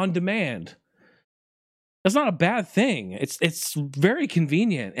games on demand. That's not a bad thing. It's very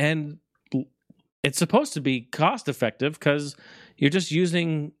convenient, and it's supposed to be cost effective because you're just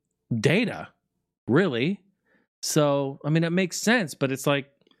using data, really. So, I mean, it makes sense, but it's like,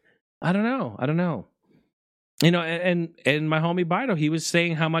 I don't know. And my homie Bido, he was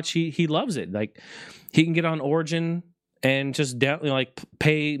saying how much he loves it. Like, he can get on Origin and just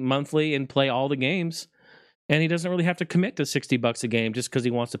pay monthly and play all the games. And he doesn't really have to commit to $60 a game just because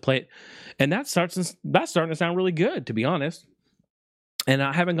he wants to play it. And that's starting to sound really good, to be honest. And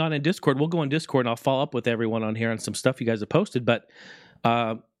I haven't gone in Discord. We'll go in Discord and I'll follow up with everyone on here on some stuff you guys have posted. But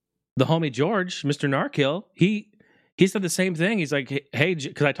the homie George, Mr. Narkill, he said the same thing. He's like, hey,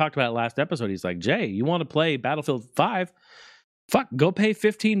 because I talked about it last episode. He's like, Jay, you want to play Battlefield 5? Fuck, go pay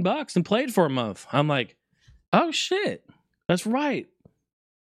 $15 and play it for a month. I'm like, oh shit, that's right.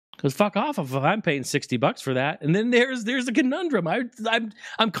 Because fuck off if I'm paying $60 for that. And then there's a conundrum.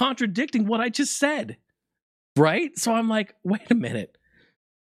 I'm contradicting what I just said, right? So I'm like, wait a minute.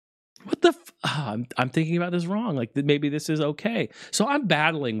 What the? I'm thinking about this wrong. Like, maybe this is okay. So I'm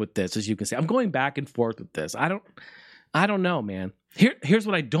battling with this, as you can see. I'm going back and forth with this. I don't know, man. Here's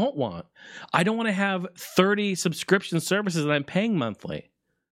what I don't want. I don't want to have 30 subscription services that I'm paying monthly.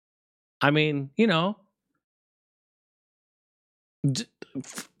 I mean,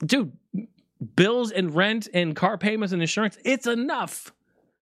 dude, bills and rent and car payments and insurance, it's enough.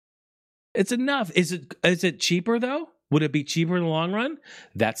 It's enough. Is it cheaper though? Would it be cheaper in the long run?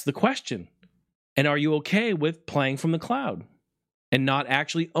 That's the question. And are you okay with playing from the cloud and not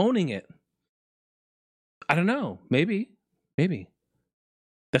actually owning it? I don't know. Maybe.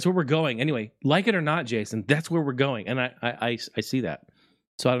 That's where we're going. Anyway, like it or not, Jason, that's where we're going. And I see that.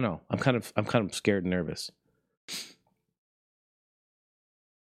 So I don't know. I'm kind of scared and nervous.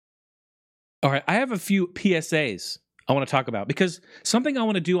 All right, I have a few PSAs I want to talk about, because something I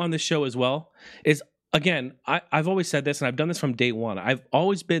want to do on this show as well is, again, I've always said this, and I've done this from day one. I've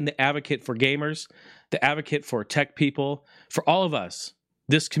always been the advocate for gamers, the advocate for tech people, for all of us,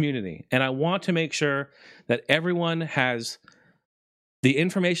 this community. And I want to make sure that everyone has the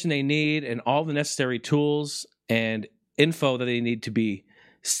information they need and all the necessary tools and info that they need to be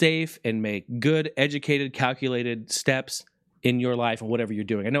safe and make good, educated, calculated steps in your life and whatever you're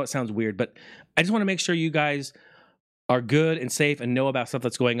doing. I know it sounds weird, but I just want to make sure you guys are good and safe and know about stuff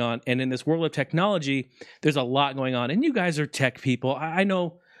that's going on. And in this world of technology, there's a lot going on. And you guys are tech people. I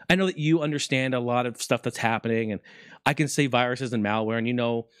know that you understand a lot of stuff that's happening, and I can say viruses and malware, and you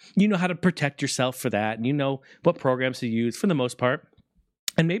know how to protect yourself for that, and you know what programs to use for the most part.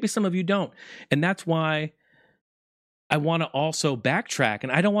 And maybe some of you don't. And that's why I want to also backtrack,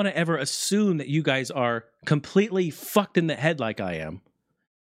 and I don't want to ever assume that you guys are completely fucked in the head like I am,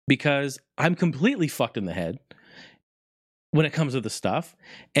 because I'm completely fucked in the head when it comes to the stuff.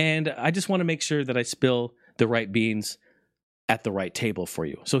 And I just want to make sure that I spill the right beans at the right table for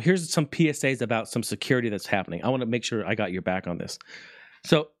you. So here's some PSAs about some security that's happening. I want to make sure I got your back on this.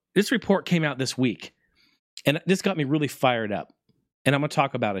 So this report came out this week, and this got me really fired up. And I'm going to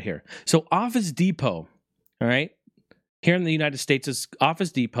talk about it here. So Office Depot, all right? Here in the United States, it's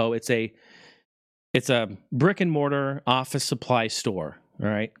Office Depot. It's a It's a brick and mortar office supply store. All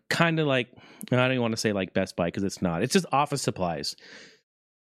right. Kind of like, I don't even want to say like Best Buy because it's not. It's just office supplies.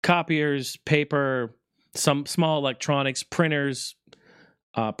 Copiers, paper, some small electronics, printers,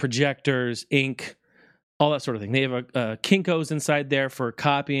 projectors, ink, all that sort of thing. They have a Kinko's inside there for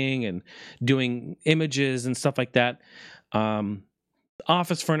copying and doing images and stuff like that.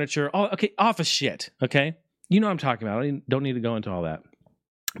 Office furniture, office shit, okay? You know what I'm talking about. I don't need to go into all that.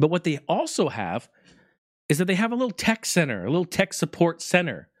 But what they also have is that they have a little tech center, a little tech support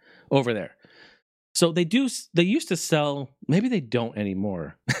center over there. So they used to sell, maybe they don't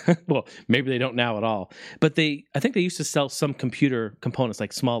anymore. Well, maybe they don't now at all. But I think they used to sell some computer components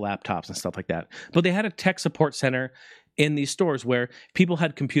like small laptops and stuff like that. But they had a tech support center in these stores where people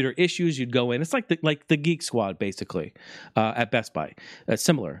had computer issues. You'd go in. It's like the Geek Squad, basically, at Best Buy.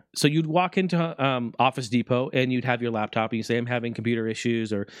 Similar. So you'd walk into Office Depot and you'd have your laptop and you say, I'm having computer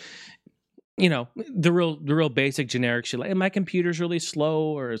issues, or you know, the real basic generic shit, like my computer's really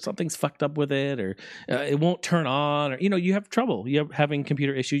slow, or something's fucked up with it, or it won't turn on, or you know, you have trouble, you're having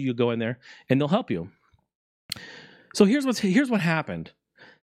computer issues, you go in there and they'll help you. So here's what happened.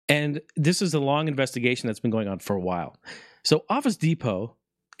 And this is a long investigation that's been going on for a while. So Office Depot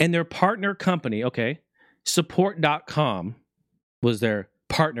and their partner company, Support.com was their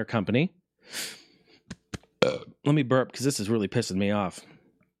partner company. Let me burp because this is really pissing me off.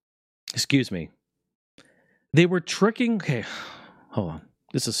 Excuse me. They were tricking... Okay, hold on.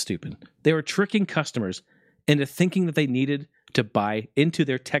 This is stupid. They were tricking customers into thinking that they needed to buy into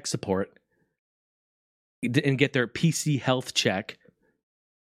their tech support and get their PC health check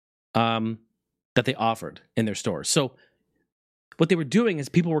that they offered in their stores. So what they were doing is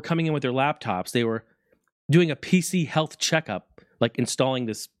people were coming in with their laptops. They were doing a PC health checkup, like installing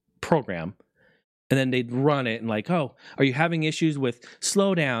this program. And then they'd run it and like, oh, are you having issues with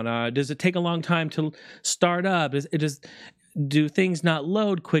slowdown? Does it take a long time to start up? Do things not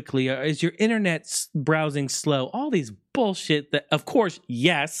load quickly? Is your internet browsing slow? All these bullshit that, of course,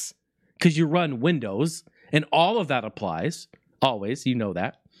 yes, because you run Windows and all of that applies. Always, you know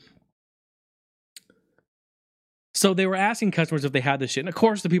that. So they were asking customers if they had this shit. And of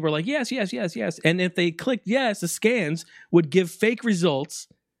course, the people were like, yes, yes, yes, yes. And if they clicked yes, the scans would give fake results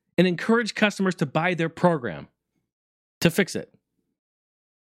and encourage customers to buy their program to fix it.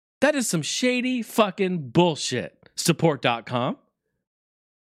 That is some shady fucking bullshit. Support.com.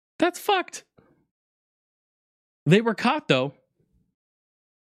 That's fucked. They were caught, though.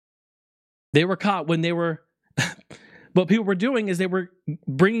 They were caught when they were... What people were doing is they were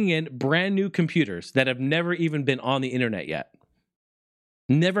bringing in brand new computers that have never even been on the internet yet.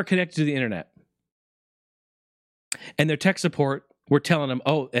 Never connected to the internet. And their tech support were telling them,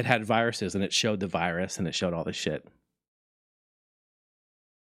 oh, it had viruses, and it showed the virus, and it showed all this shit.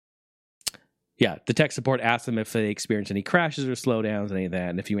 Yeah, the tech support asked them if they experienced any crashes or slowdowns, any of that.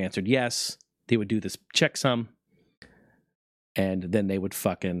 And if you answered yes, they would do this checksum, and then they would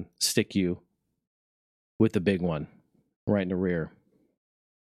fucking stick you with the big one right in the rear.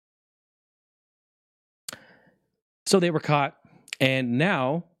 So they were caught, and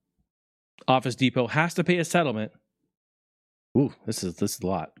now Office Depot has to pay a settlement. Ooh, this is a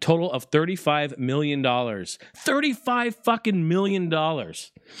lot. Total of $35 million. $35 fucking million.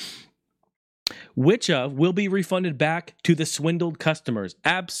 Which will be refunded back to the swindled customers.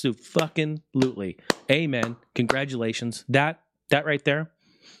 Abso-fucking-lutely. Amen. Congratulations. That right there,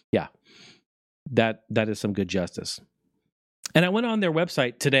 yeah, that is some good justice. And I went on their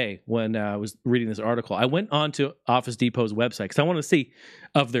website today when I was reading this article. I went on to Office Depot's website because I want to see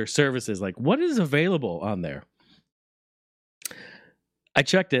of their services, like what is available on there. I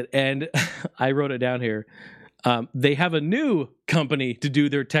checked it and I wrote it down here. They have a new company to do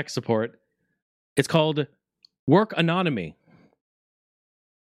their tech support. It's called Work Anonymy.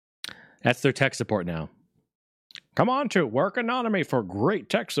 That's their tech support now. Come on to Work Anonymy for great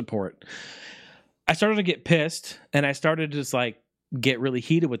tech support. I started to get pissed and I started to just like get really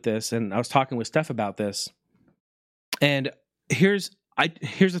heated with this. And I was talking with Steph about this. And here's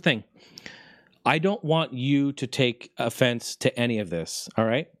the thing. I don't want you to take offense to any of this, all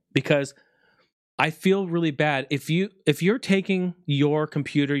right? Because I feel really bad if you're taking your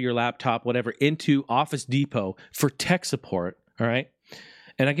computer, your laptop, whatever, into Office Depot for tech support, all right?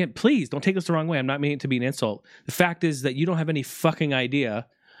 And again, please don't take this the wrong way. I'm not meaning it to be an insult. The fact is that you don't have any fucking idea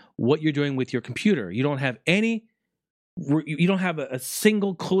what you're doing with your computer. You don't have a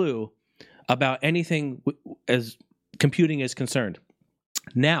single clue about anything as computing is concerned.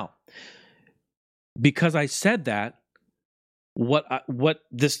 Now, because I said that, what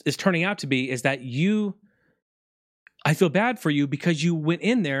this is turning out to be is that you I feel bad for you because you went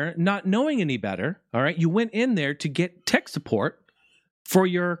in there not knowing any better. All right. You went in there to get tech support for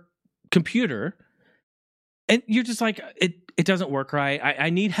your computer. And you're just like, it doesn't work right. I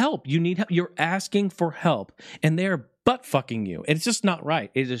need help. You need help. You're asking for help. And they're butt fucking you. And it's just not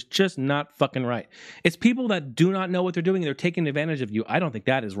right. It is just not fucking right. It's people that do not know what they're doing and they're taking advantage of you. I don't think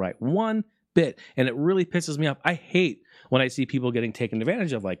that is right. One bit. And it really pisses me off. I hate when I see people getting taken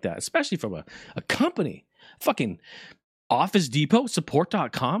advantage of like that, especially from a company. Fucking Office Depot,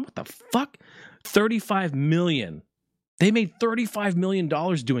 support.com. What the fuck? 35 million. They made $35 million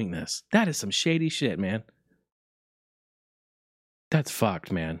doing this. That is some shady shit, man. That's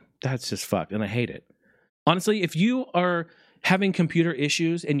fucked, man. That's just fucked. And I hate it. Honestly, if you are having computer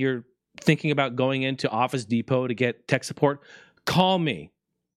issues and you're thinking about going into Office Depot to get tech support, call me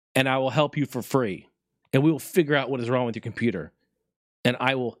and I will help you for free. And we will figure out what is wrong with your computer. And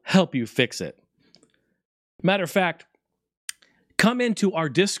I will help you fix it. Matter of fact, come into our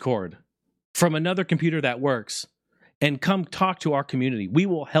Discord from another computer that works and come talk to our community. We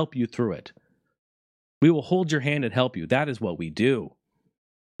will help you through it. We will hold your hand and help you. That is what we do.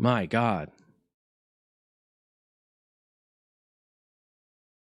 My God.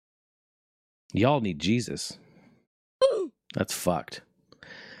 Y'all need Jesus. That's fucked.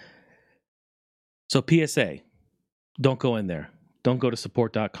 So PSA, don't go in there. Don't go to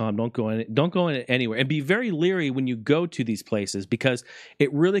support.com. Don't go in anywhere. And be very leery when you go to these places because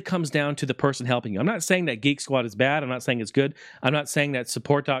it really comes down to the person helping you. I'm not saying that Geek Squad is bad. I'm not saying it's good. I'm not saying that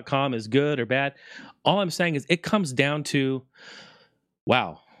support.com is good or bad. All I'm saying is it comes down to,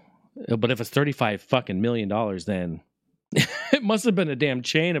 wow. But if it's $35 million, then it must have been a damn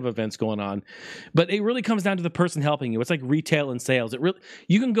chain of events going on. But it really comes down to the person helping you. It's like retail and sales.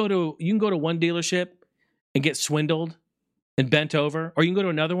 You can go to one dealership and get swindled and bent over, or you can go to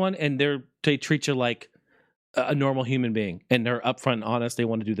another one and they treat you like a normal human being and they're upfront and honest. They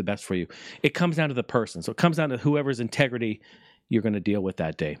want to do the best for you. It comes down to the person. So it comes down to whoever's integrity you're going to deal with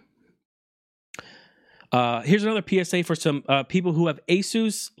that day. Here's another PSA for some people who have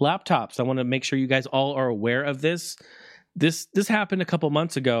Asus laptops. I want to make sure you guys all are aware of this. This happened a couple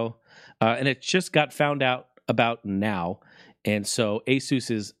months ago, and it just got found out about now. And so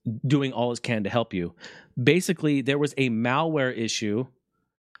Asus is doing all it can to help you. Basically, there was a malware issue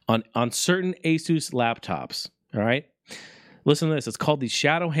on certain Asus laptops. All right? Listen to this. It's called the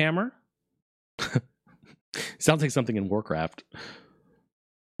Shadow Hammer. Sounds like something in Warcraft.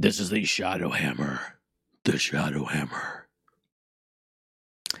 This is the Shadow Hammer. The Shadow Hammer.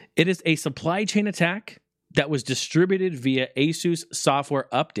 It is a supply chain attack that was distributed via Asus software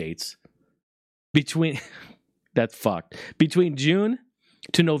updates between... That's fucked. Between June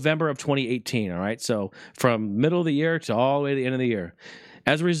to November of 2018, all right? So from middle of the year to all the way to the end of the year.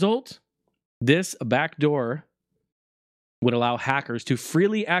 As a result, this backdoor would allow hackers to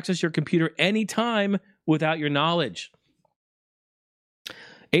freely access your computer anytime without your knowledge.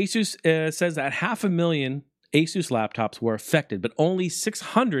 Asus says that 500,000 Asus laptops were affected, but only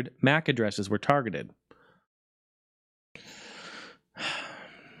 600 MAC addresses were targeted.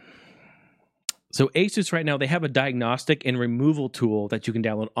 So Asus right now, they have a diagnostic and removal tool that you can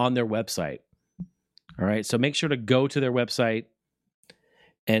download on their website. All right, so make sure to go to their website.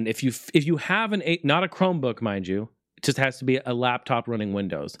 And if you have not a Chromebook, mind you, it just has to be a laptop running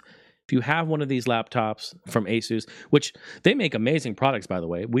Windows. If you have one of these laptops from Asus, which they make amazing products, by the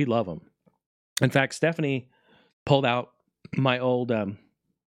way, we love them. In fact, Stephanie pulled out my old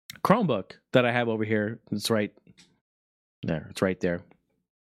Chromebook that I have over here. It's right there. It's right there.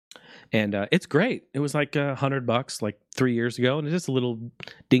 And it's great. It was like $100 like 3 years ago. And it's just a little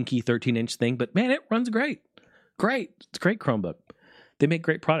dinky 13-inch thing. But man, it runs great. Great. It's a great Chromebook. They make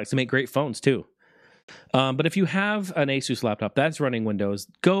great products. They make great phones too. But if you have an Asus laptop that's running Windows,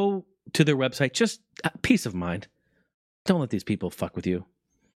 go to their website. Just peace of mind. Don't let these people fuck with you.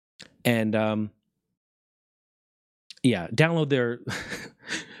 And yeah, download their...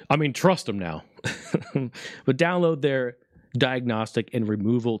 I mean, trust them now. But download their diagnostic and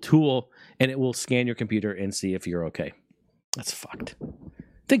removal tool, and it will scan your computer and see if you're okay. That's fucked.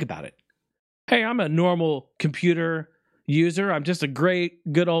 Think about it. Hey, I'm a normal computer user. I'm just a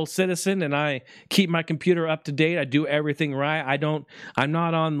good old citizen, and I keep my computer up to date. I do everything right. I'm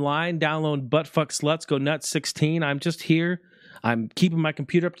not online downloading buttfuck sluts go nuts 16. I'm just here. I'm keeping my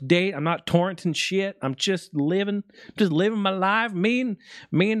computer up to date. I'm not torrenting shit. I'm just living my life. Me and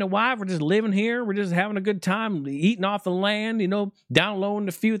the wife, we're just living here. We're just having a good time, eating off the land, downloading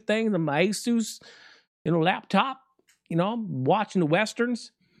a few things on my Asus, laptop, watching the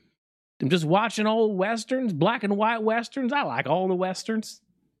Westerns. I'm just watching old Westerns, black and white Westerns. I like all the Westerns.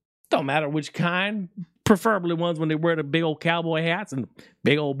 Don't matter which kind, preferably ones when they wear the big old cowboy hats and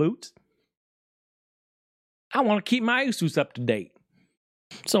big old boots. I want to keep my Asus up to date.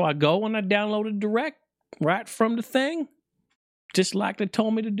 So I go and I download it direct right from the thing, just like they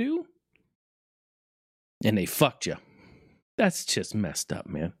told me to do. And they fucked you. That's just messed up,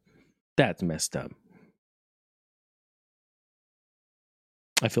 man. That's messed up.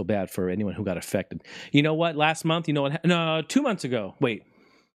 I feel bad for anyone who got affected. You know what? Last month, you know what? No, 2 months ago. Wait.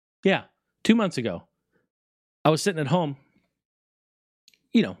 Yeah, 2 months ago. I was sitting at home,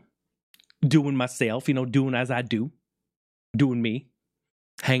 you know, doing myself, you know, doing as I do, doing me,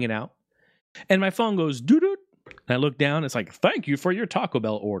 hanging out. And my phone goes doo-doo. And I look down. It's like, thank you for your Taco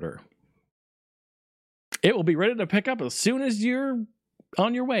Bell order. It will be ready to pick up as soon as you're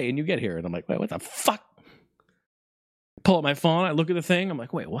on your way and you get here. And I'm like, wait, what the fuck? Pull up my phone. I look at the thing. I'm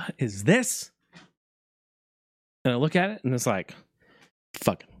like, wait, what is this? And I look at it and it's like,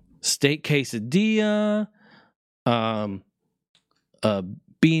 fucking steak quesadilla, a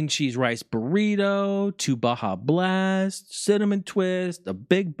bean cheese rice burrito, 2 Baja Blast, cinnamon twist, a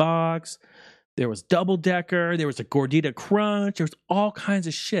big box. There was double decker. There was a gordita crunch. There was all kinds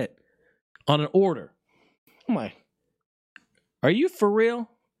of shit on an order. I'm like, are you for real?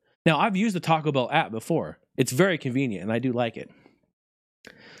 Now, I've used the Taco Bell app before. It's very convenient, and I do like it.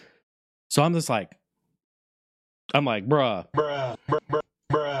 So I'm just like, bruh.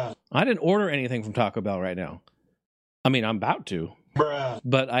 I didn't order anything from Taco Bell right now. I mean, I'm about to,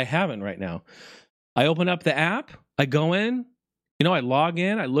 but I haven't right now. I open up the app. I go in. You know, I log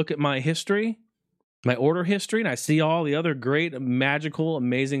in. I look at my history, my order history, and I see all the other great, magical,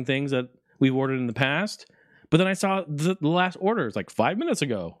 amazing things that we've ordered in the past. But then I saw the last order. It's like 5 minutes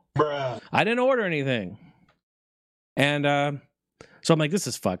ago. I didn't order anything. And so I'm like, this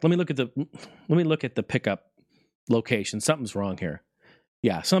is fucked. Let me look at the pickup location. Something's wrong here.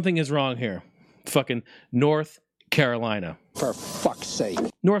 Yeah, something is wrong here. Fucking North Carolina. For fuck's sake.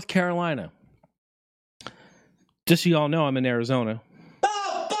 North Carolina. Just so you all know, I'm in Arizona.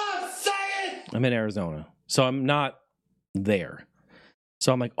 I'm in Arizona. So I'm not there.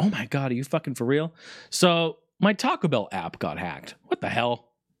 So I'm like, oh my God, are you fucking for real? So my Taco Bell app got hacked. What the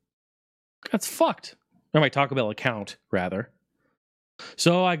hell? That's fucked. Or my Taco Bell account, rather.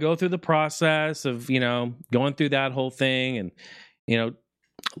 So I go through the process of, you know, going through that whole thing and, you know,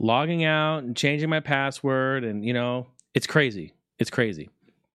 logging out and changing my password. And, you know, it's crazy. It's crazy.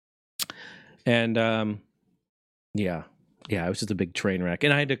 And, yeah, it was just a big train wreck.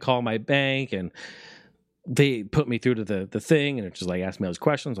 And I had to call my bank and they put me through to the thing, and it just like asked me those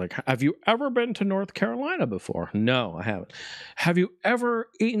questions like, have you ever been to North Carolina before? No, I haven't. Have you ever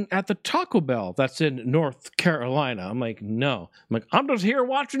eaten at the Taco Bell that's in North Carolina? I'm like, no. I'm like, I'm just here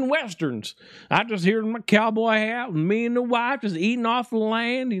watching Westerns. I just here in my cowboy hat and me and the wife just eating off the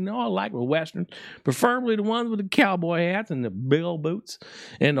land. You know, I like the Westerns, preferably the ones with the cowboy hats and the big old boots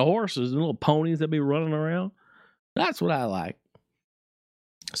and the horses and little ponies that be running around. That's what I like.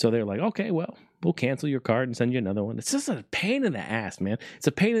 So they're like, okay, well, we'll cancel your card and send you another one. It's just a pain in the ass, man. It's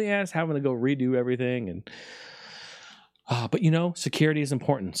a pain in the ass having to go redo everything. And but, you know, security is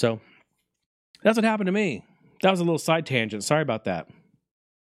important. So that's what happened to me. That was a little side tangent. Sorry about that.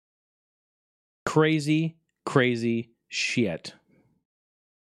 Crazy, crazy shit.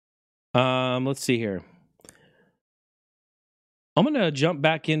 Let's see here. I'm going to jump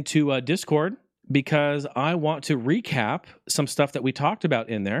back into Discord because I want to recap some stuff that we talked about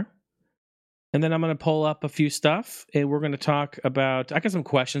in there. And then I'm going to pull up a few stuff, and we're going to talk about, I got some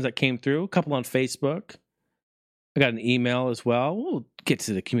questions that came through, a couple on Facebook. I got an email as well. We'll get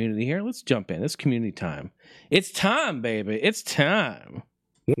to the community here. Let's jump in. It's community time. It's time, baby. It's time.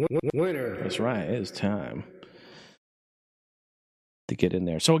 Winner. That's right. It is time to get in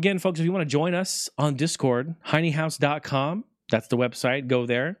there. So again, folks, if you want to join us on Discord, HeineHouse.com. That's the website. Go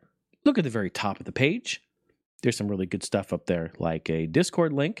there. Look at the very top of the page. There's some really good stuff up there, like a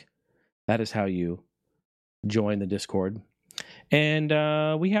Discord link. That is how you join the Discord. And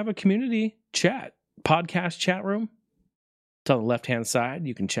we have a community chat, podcast chat room. It's on the left-hand side.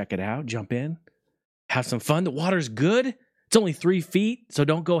 You can check it out, jump in, have some fun. The water's good. It's only 3 feet, so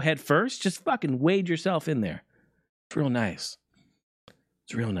don't go head first. Just fucking wade yourself in there. It's real nice.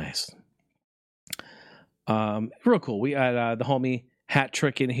 It's real nice. Real cool. We had the homie Hat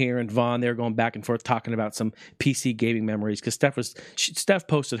Trick in here and Vaughn. They were going back and forth talking about some PC gaming memories because Steph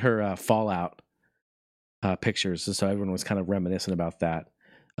posted her Fallout pictures, and so everyone was kind of reminiscent about that.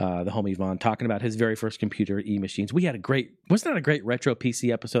 The homie Vaughn talking about his very first computer, E-Machines. We had wasn't that a great retro PC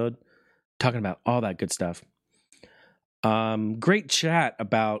episode? Talking about all that good stuff. Great chat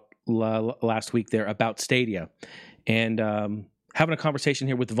about last week there about Stadia, and having a conversation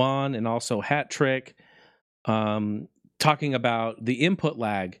here with Vaughn and also Hat Trick talking about the input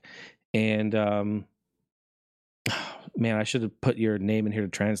lag. And man, I should have put your name in here to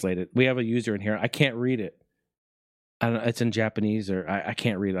translate it. We have a user in here. I can't read it. I don't know. It's in Japanese, or I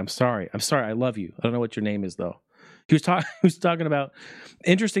can't read it. I'm sorry. I love you. I don't know what your name is though. He was talking about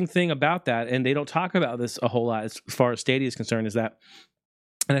interesting thing about that, and they don't talk about this a whole lot as far as Stadia is concerned. Is that,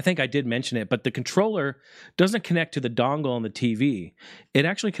 and I think I did mention it, but the controller doesn't connect to the dongle on the TV. It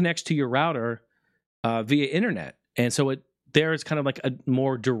actually connects to your router via internet, and so there is kind of like a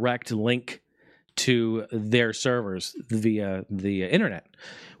more direct link to their servers via the internet,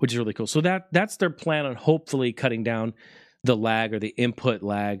 which is really cool. So that's their plan on hopefully cutting down the lag or the input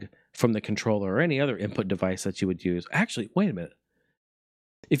lag from the controller or any other input device that you would use. Actually, wait a minute.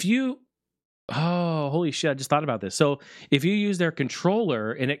 Holy shit, I just thought about this. So if you use their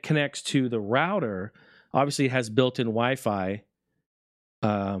controller and it connects to the router, obviously it has built-in Wi-Fi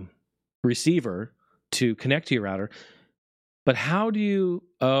receiver to connect to your router. But how do you...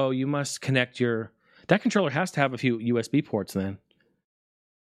 you must connect that controller has to have a few USB ports then.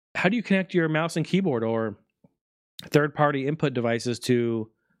 How do you connect your mouse and keyboard or third-party input devices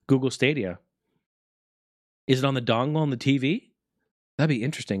to Google Stadia? Is it on the dongle on the TV? That'd be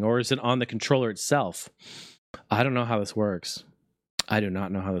interesting. Or is it on the controller itself? I don't know how this works. I do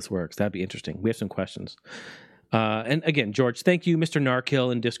not know how this works. That'd be interesting. We have some questions. And again, George, thank you. Mr.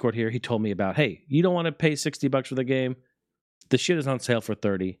 Narkill in Discord here, he told me about, hey, you don't want to pay $60 for the game? The shit is on sale for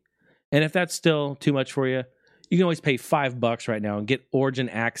 $30. And if that's still too much for you, you can always pay $5 right now and get Origin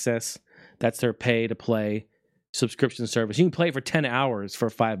Access. That's their pay to play subscription service. You can play it for 10 hours for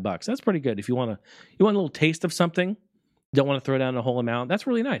 $5. That's pretty good. If you want a little taste of something, don't want to throw down the whole amount, that's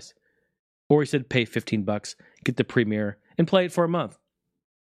really nice. Or he said pay $15, get the premiere, and play it for a month.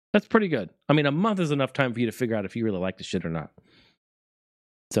 That's pretty good. I mean, a month is enough time for you to figure out if you really like the shit or not.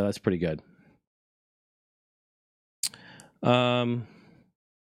 So that's pretty good.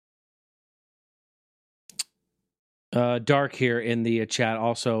 Dark here in the chat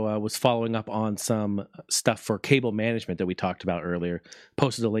also was following up on some stuff for cable management that we talked about earlier.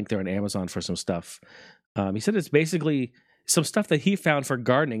 Posted a link there on Amazon for some stuff. He said it's basically some stuff that he found for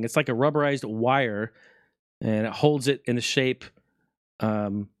gardening. It's like a rubberized wire, and it holds it in the shape.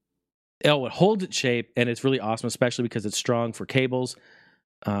 It holds its shape, and it's really awesome, especially because it's strong for cables,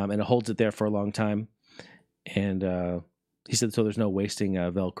 and it holds it there for a long time. And he said so there's no wasting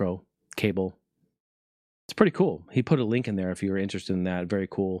Velcro cable. It's pretty cool. He put a link in there if you were interested in that. Very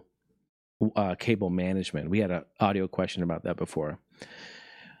cool cable management. We had an audio question about that before.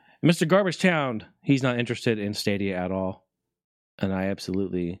 Mr. Garbage Town, he's not interested in Stadia at all. And I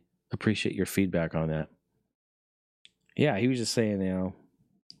absolutely appreciate your feedback on that. Yeah, he was just saying,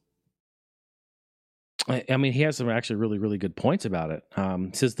 I mean, he has some actually really, really good points about it.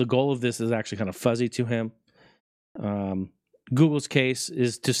 Says the goal of this is actually kind of fuzzy to him. Google's case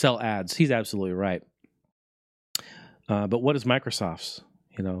is to sell ads. He's absolutely right. But what is Microsoft's?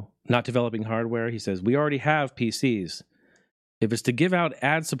 Not developing hardware. He says, we already have PCs. If it's to give out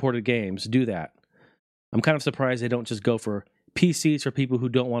ad-supported games, do that. I'm kind of surprised they don't just go for PCs for people who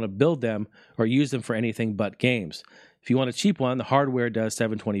don't want to build them or use them for anything but games. If you want a cheap one, the hardware does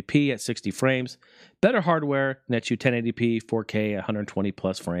 720p at 60 frames. Better hardware nets you 1080p, 4K, 120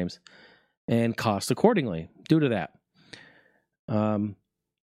 plus frames, and cost accordingly due to that.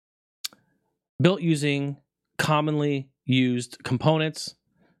 Built using commonly used components,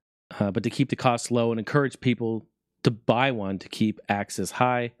 but to keep the costs low and encourage people to buy one to keep access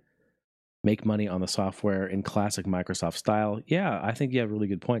high, make money on the software in classic Microsoft style. Yeah, I think you have really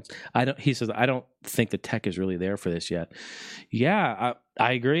good points. He says, I don't think the tech is really there for this yet. Yeah,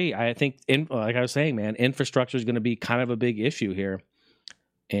 I agree. I think, like I was saying, man, infrastructure is going to be kind of a big issue here.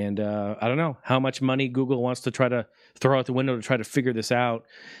 And I don't know how much money Google wants to try to throw out the window to try to figure this out.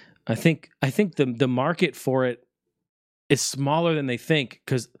 I think the market for it is smaller than they think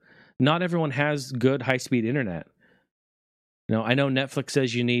because not everyone has good high-speed internet. I know Netflix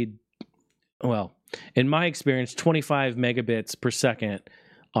says you need, well, in my experience, 25 megabits per second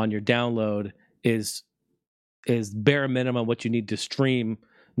on your download is bare minimum what you need to stream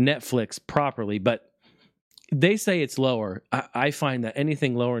Netflix properly. But they say it's lower. I find that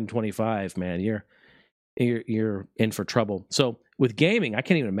anything lower than 25, man, you're in for trouble. So with gaming, I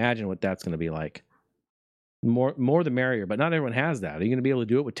can't even imagine what that's going to be like. More the merrier, but not everyone has that. Are you going to be able to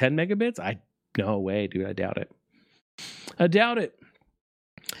do it with 10 megabits? No way, dude. I doubt it.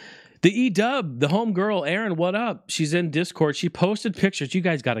 The E-Dub, the homegirl, Erin, what up? She's in Discord. She posted pictures. You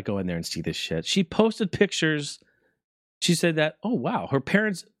guys got to go in there and see this shit. She posted pictures. She said that, oh, wow, her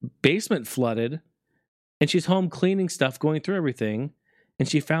parents' basement flooded, and she's home cleaning stuff, going through everything, and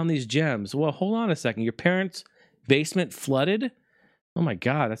she found these gems. Well, hold on a second. Your parents' basement flooded? Oh my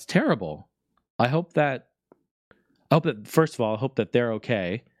God, that's terrible. I hope that, first of all, I hope that they're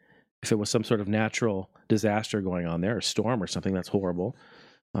okay. If it was some sort of natural disaster going on there, a storm or something, that's horrible.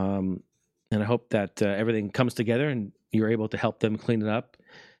 And I hope that everything comes together and you're able to help them clean it up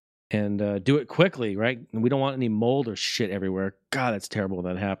and do it quickly, right? And we don't want any mold or shit everywhere. God, that's terrible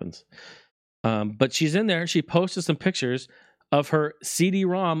when that happens. But she's in there. She posted some pictures of her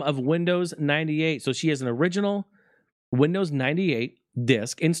CD-ROM of Windows 98. So she has an original Windows 98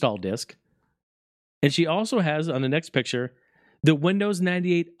 install disk. And she also has, on the next picture, the Windows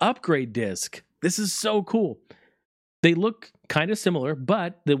 98 upgrade disk. This is so cool. They look kind of similar,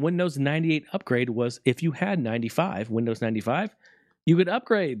 but the Windows 98 upgrade was if you had Windows 95, you could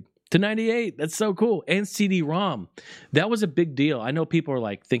upgrade to 98. That's so cool. And CD-ROM. That was a big deal. I know people are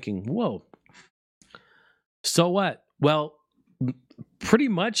like thinking, whoa, so what? Well, pretty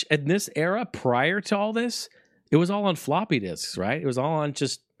much in this era, prior to all this, it was all on floppy disks, right? It was all on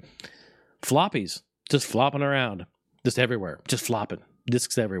just floppies, just flopping around, just everywhere, just flopping,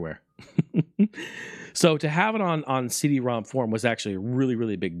 disks everywhere. So to have it on CD-ROM form was actually a really,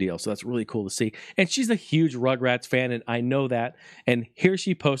 really big deal. So that's really cool to see. And she's a huge Rugrats fan, and I know that. And here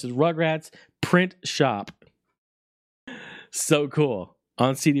she posted Rugrats print shop. So cool.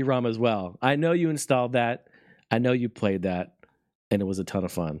 On CD-ROM as well. I know you installed that. I know you played that. And it was a ton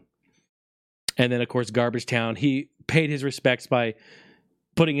of fun. And then, of course, Garbage Town. He paid his respects by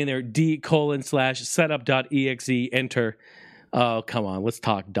putting in there d:/setup.exe, enter. Oh, come on. Let's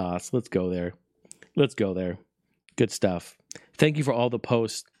talk DOS. Let's go there. Let's go there. Good stuff. Thank you for all the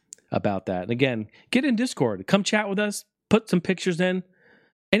posts about that. And again, get in Discord. Come chat with us. Put some pictures in.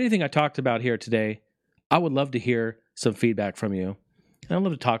 Anything I talked about here today, I would love to hear some feedback from you. And I'd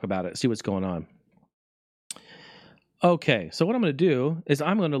love to talk about it, see what's going on. Okay, so what I'm going to do is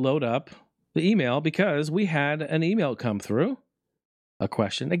I'm going to load up the email because we had an email come through. A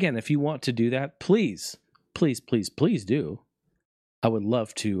question. Again, if you want to do that, please do. I would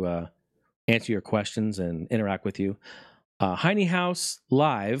love to answer your questions and interact with you.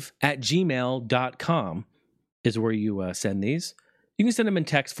 HeineHouseLive@gmail.com is where you send these. You can send them in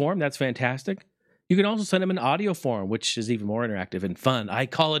text form. That's fantastic. You can also send them in audio form, which is even more interactive and fun. I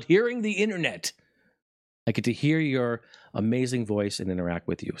call it hearing the internet. I get to hear your amazing voice and interact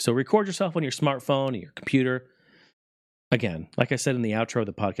with you. So record yourself on your smartphone or your computer. Again, like I said in the outro of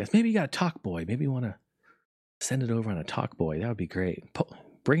the podcast, maybe you got a Talkboy. Maybe you want to send it over on a Talkboy. That would be great.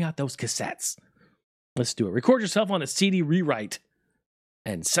 Bring out those cassettes. Let's do it. Record yourself on a CD rewrite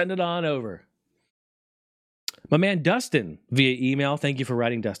and send it on over. My man Dustin via email. Thank you for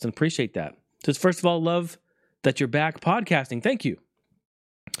writing, Dustin. Appreciate that. Says, first of all, love that you're back podcasting. Thank you.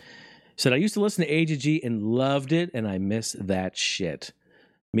 Said, I used to listen to AGG and loved it, and I miss that shit.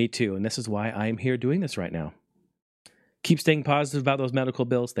 Me too, and this is why I'm here doing this right now. Keep staying positive about those medical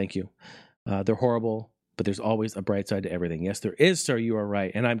bills. Thank you. They're horrible, but there's always a bright side to everything. Yes, there is, sir. You are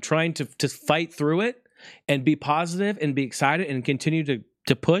right. And I'm trying to fight through it and be positive and be excited and continue to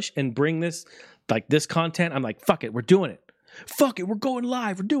push and bring this content. I'm like, fuck it. We're doing it. Fuck it. We're going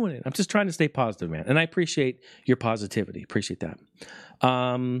live. We're doing it. I'm just trying to stay positive, man. And I appreciate your positivity. Appreciate that.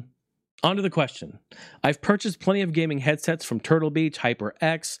 On to the question. I've purchased plenty of gaming headsets from Turtle Beach,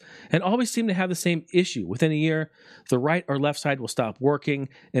 HyperX, and always seem to have the same issue. Within a year, the right or left side will stop working,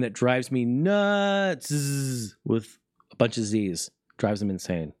 and it drives me nuts with a bunch of Z's. Drives them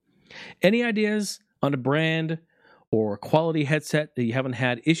insane. Any ideas on a brand or quality headset that you haven't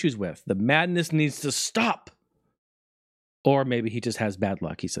had issues with? The madness needs to stop. Or maybe he just has bad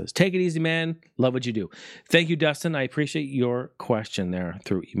luck, he says. Take it easy, man. Love what you do. Thank you, Dustin. I appreciate your question there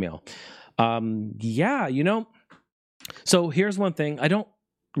through email. So here's one thing. I don't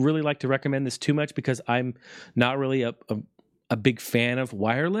really like to recommend this too much because I'm not really a big fan of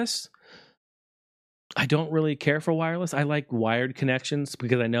wireless. I don't really care for wireless. I like wired connections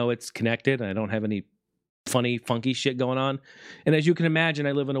because I know it's connected and I don't have any funny, funky shit going on. And as you can imagine,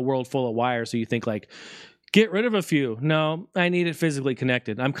 I live in a world full of wires, so you think like, get rid of a few. No, I need it physically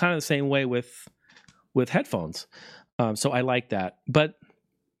connected. I'm kind of the same way with headphones. So I like that. But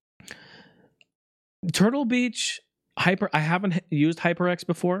Turtle Beach, I haven't used HyperX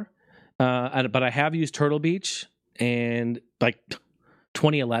before, but I have used Turtle Beach and like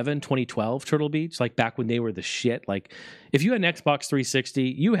 2011, 2012 Turtle Beach, like back when they were the shit. Like if you had an Xbox 360,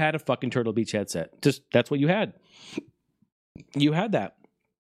 you had a fucking Turtle Beach headset. Just that's what you had. You had that.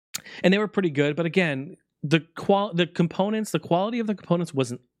 And they were pretty good. But again, the quality of the components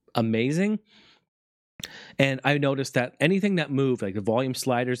wasn't amazing. And I noticed that anything that moved, like the volume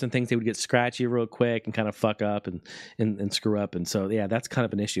sliders and things, they would get scratchy real quick and kind of fuck up and screw up. And so, yeah, that's kind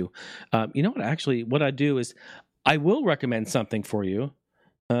of an issue. You know what? Actually, what I do is I will recommend something for you.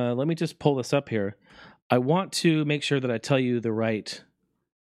 Let me just pull this up here. I want to make sure that I tell you the right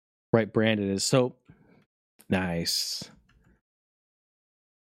brand it is. So nice.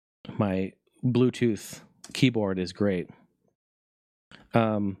 My Bluetooth keyboard is great.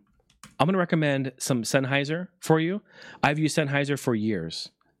 I'm going to recommend some Sennheiser for you. I've used Sennheiser for years,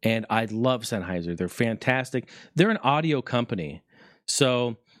 and I love Sennheiser. They're fantastic. They're an audio company,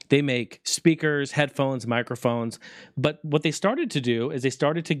 so they make speakers, headphones, microphones. But what they started to do is they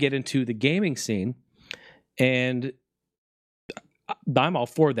started to get into the gaming scene, and I'm all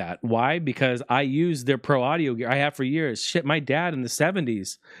for that. Why? Because I use their pro audio gear. I have for years. Shit, my dad in the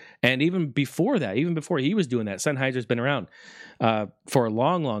 70s, and even before that, even before he was doing that, Sennheiser's been around for a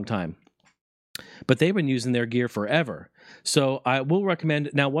long, long time. But they've been using their gear forever. So I will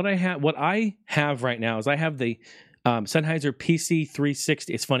recommend. Now, what I have right now is I have the Sennheiser PC360.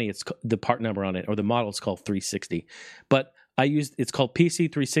 It's funny. It's the part number on it, or the model is called 360. But it's called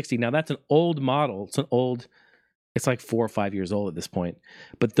PC360. Now, that's an old model. It's like 4 or 5 years old at this point.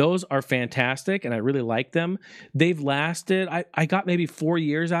 But those are fantastic, and I really like them. They've lasted, I got maybe 4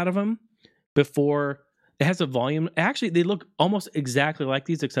 years out of them before it has a volume. Actually, they look almost exactly like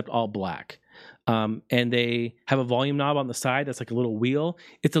these, except all black. And they have a volume knob on the side that's like a little wheel.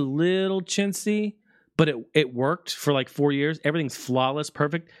 It's a little chintzy, but it worked for like 4 years. Everything's flawless,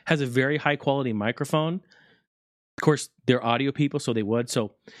 perfect. Has a very high quality microphone. Of course, they're audio people, so they would.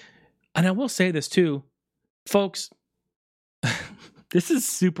 So, and I will say this too. Folks, this is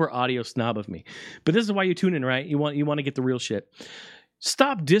super audio snob of me, but this is why you tune in, right? You want to get the real shit.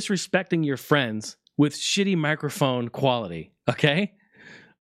 Stop disrespecting your friends with shitty microphone quality, okay?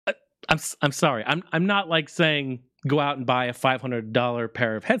 I'm sorry. I'm not like saying go out and buy a $500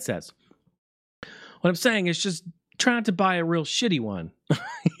 pair of headsets. What I'm saying is just try not to buy a real shitty one.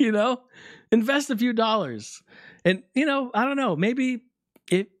 You know, invest a few dollars, and I don't know, maybe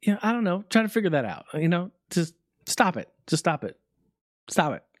I don't know. Try to figure that out. Just stop it. Stop it.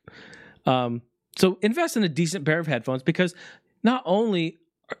 So invest in a decent pair of headphones, because not only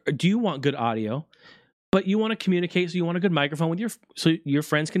do you want good audio, but you want to communicate. So you want a good microphone so your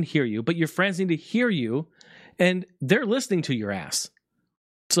friends can hear you, but your friends need to hear you, and they're listening to your ass.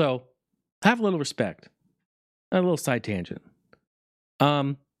 So have a little respect. A little side tangent.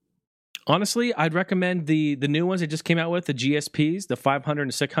 Honestly, I'd recommend the new ones they just came out with, the GSPs, the 500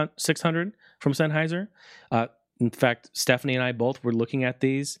 and 600 from Sennheiser. In fact, Stephanie and I both were looking at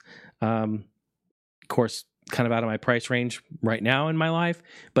these. Of course, kind of out of my price range right now in my life,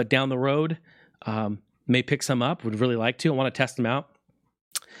 but down the road, may pick some up. Would really like to. I want to test them out.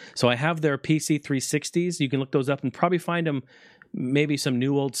 So I have their PC360s. You can look those up and probably find them, maybe some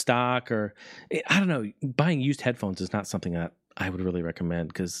new old stock, or I don't know. Buying used headphones is not something that I would really recommend,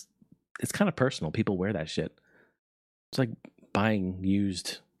 because it's kind of personal. People wear that shit. It's like buying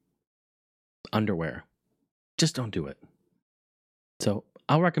used underwear. Just don't do it. So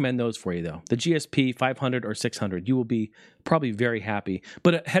I'll recommend those for you, though. The GSP 500 or 600, you will be probably very happy.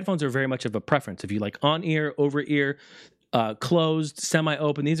 But headphones are very much of a preference. If you like on-ear, over-ear, closed,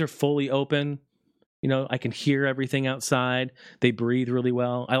 semi-open, these are fully open. I can hear everything outside. They breathe really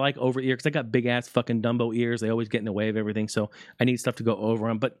well. I like over-ear because I got big-ass fucking Dumbo ears. They always get in the way of everything, so I need stuff to go over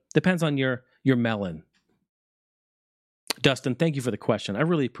them. But depends on your melon. Dustin, thank you for the question. I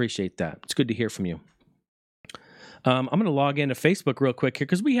really appreciate that. It's good to hear from you. I'm going to log into Facebook real quick here,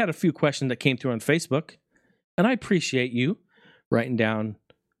 because we had a few questions that came through on Facebook, and I appreciate you writing down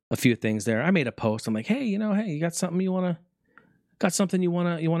a few things there. I made a post. I'm like, hey, you got something you want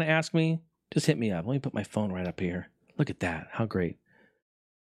to ask me? Just hit me up. Let me put my phone right up here. Look at that. How great.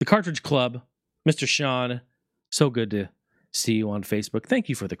 The Cartridge Club, Mr. Sean, so good to see you on Facebook. Thank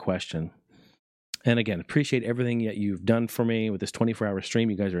you for the question. And again, appreciate everything that you've done for me with this 24-hour stream.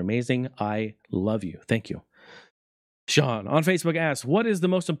 You guys are amazing. I love you. Thank you. Sean on Facebook asks, what is the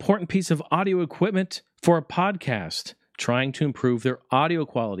most important piece of audio equipment for a podcast trying to improve their audio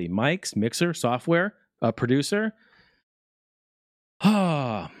quality? Mics, mixer, software, a producer?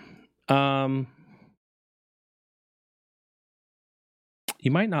 You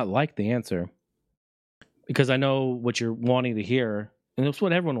might not like the answer, because I know what you're wanting to hear, and it's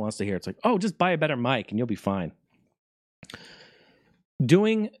what everyone wants to hear. It's like, oh, just buy a better mic and you'll be fine.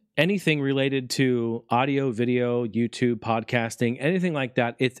 Doing anything related to audio, video, YouTube, podcasting, anything like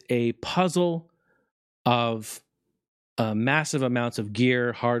that, it's a puzzle of massive amounts of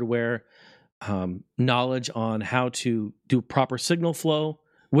gear, hardware, knowledge on how to do proper signal flow,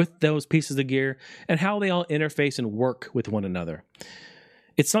 with those pieces of gear and how they all interface and work with one another.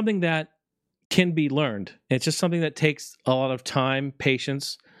 It's something that can be learned. It's just something that takes a lot of time,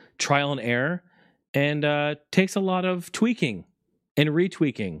 patience, trial and error, and takes a lot of tweaking and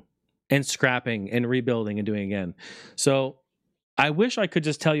retweaking and scrapping and rebuilding and doing again. So I wish I could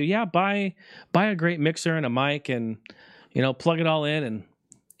just tell you, yeah, buy a great mixer and a mic and, plug it all in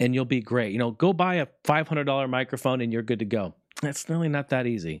and you'll be great. Go buy a $500 microphone and you're good to go. That's really not that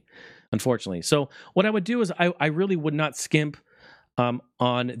easy, unfortunately. So what I would do is I really would not skimp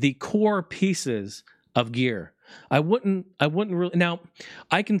on the core pieces of gear. I wouldn't really. Now,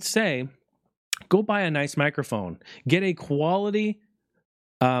 I can say, go buy a nice microphone. Get a quality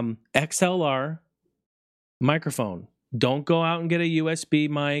XLR microphone. Don't go out and get a USB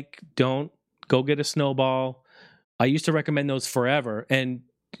mic. Don't go get a Snowball. I used to recommend those forever. And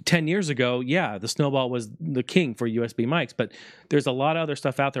 10 years ago, yeah, the Snowball was the king for USB mics, but there's a lot of other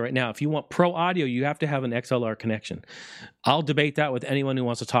stuff out there right now. If you want pro audio, you have to have an XLR connection. I'll debate that with anyone who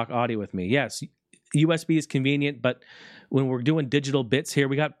wants to talk audio with me. Yes, USB is convenient, but when we're doing digital bits here,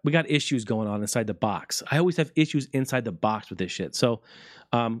 we got issues going on inside the box. I always have issues inside the box with this shit. So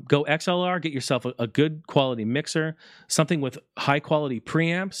go XLR, get yourself a good quality mixer, something with high quality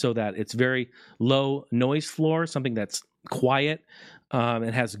preamp so that it's very low noise floor, something that's quiet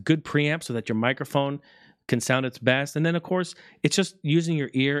and has good preamp so that your microphone can sound its best. And then, of course, it's just using your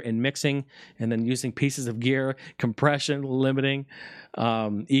ear and mixing, and then using pieces of gear, compression, limiting,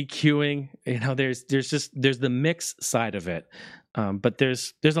 EQing. There's the mix side of it, but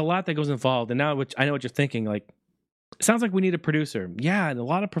there's a lot that goes involved. And now, I know what you're thinking. Like, it sounds like we need a producer. Yeah, and a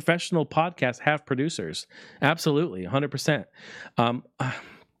lot of professional podcasts have producers. Absolutely, 100%.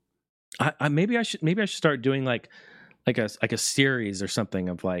 Maybe I should start doing like a series or something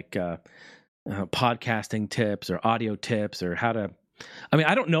of podcasting tips or audio tips or how to.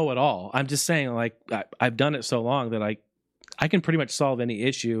 I don't know it all. I'm just saying, like, I've done it so long that I can pretty much solve any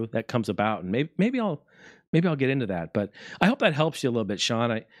issue that comes about, and maybe I'll get into that. But I hope that helps you a little bit,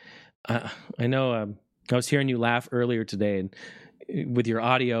 Sean. I know I was hearing you laugh earlier today and with your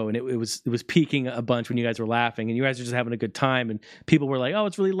audio, and it was peaking a bunch when you guys were laughing, and you guys were just having a good time, and people were like, "Oh,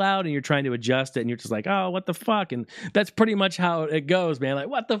 it's really loud," and you're trying to adjust it, and you're just like, "Oh, what the fuck?" And that's pretty much how it goes, man. Like,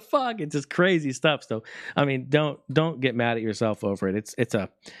 what the fuck? It's just crazy stuff. So, don't get mad at yourself over it. It's a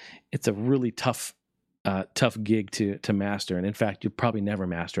really tough gig to master, and in fact, you'll probably never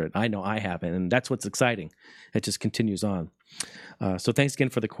master it. I know I haven't, and that's what's exciting. It just continues on. So thanks again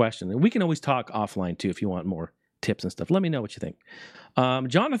for the question, and we can always talk offline too if you want more tips and stuff. Let me know what you think.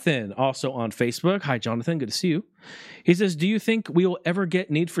 Jonathan, also on Facebook. Hi, Jonathan. Good to see you. He says, do you think we will ever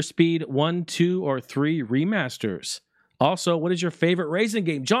get Need for Speed 1, 2, or 3 remasters? Also, what is your favorite racing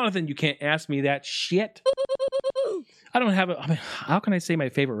game? Jonathan, you can't ask me that shit. I don't have how can I say my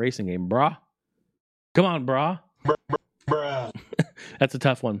favorite racing game, brah? Come on, brah. Bruh. That's a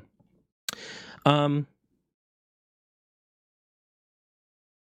tough one.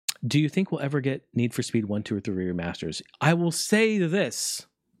 Do you think we'll ever get Need for Speed 1, 2, or 3 remasters? I will say this.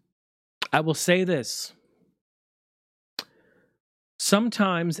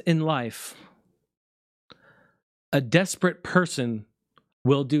 Sometimes in life, a desperate person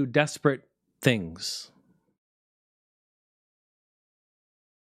will do desperate things.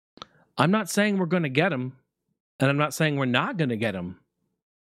 I'm not saying we're going to get them, and I'm not saying we're not going to get them.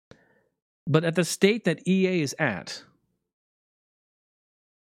 But at the state that EA is at,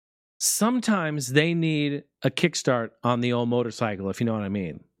 sometimes they need a kickstart on the old motorcycle, if you know what I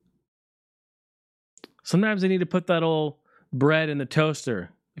mean. Sometimes they need to put that old bread in the toaster,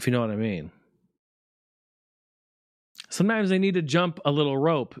 if you know what I mean. Sometimes they need to jump a little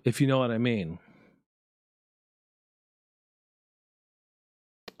rope, if you know what I mean.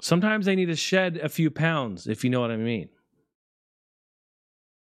 Sometimes they need to shed a few pounds, if you know what I mean.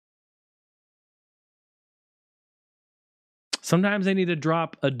 Sometimes they need to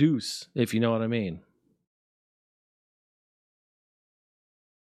drop a deuce, if you know what I mean.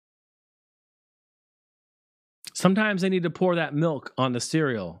 Sometimes they need to pour that milk on the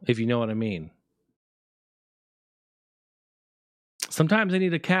cereal, if you know what I mean. Sometimes they need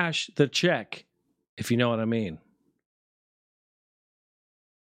to cash the check, if you know what I mean.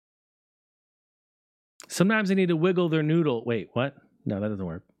 Sometimes they need to wiggle their noodle. Wait, what? No, that doesn't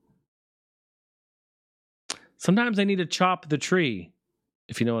work. Sometimes they need to chop the tree,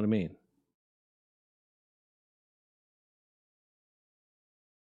 if you know what I mean.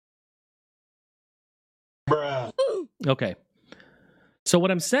 Bruh. Okay. So what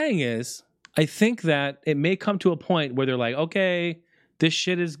I'm saying is, I think that it may come to a point where they're like, okay, this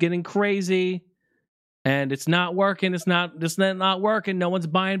shit is getting crazy. And it's not working. It's not working. No one's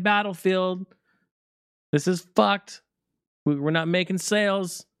buying Battlefield. This is fucked. We're not making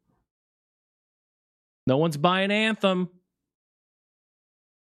sales. No one's buying Anthem.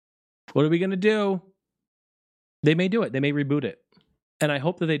 What are we going to do? They may do it. They may reboot it. And I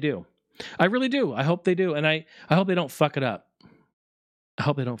hope that they do. I really do. I hope they do. And I hope they don't fuck it up. I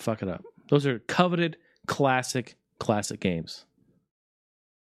hope they don't fuck it up. Those are coveted, classic games.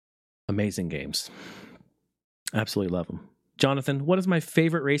 Amazing games. Absolutely love them. Jonathan, what is my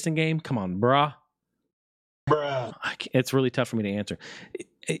favorite racing game? Come on, brah. Bruh. It's really tough for me to answer.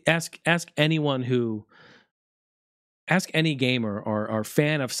 Ask any gamer or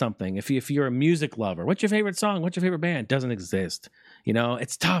fan of something. If you're a music lover, what's your favorite song? What's your favorite band? Doesn't exist. You know,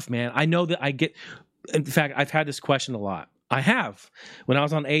 it's tough, man. I know that I get. In fact, I've had this question a lot. I have. When I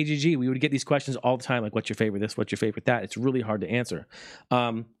was on AGG, we would get these questions all the time, like, "What's your favorite this? What's your favorite that?" It's really hard to answer.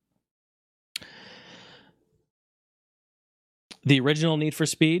 The original Need for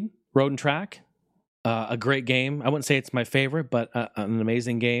Speed, Road and Track, a great game. I wouldn't say it's my favorite, but an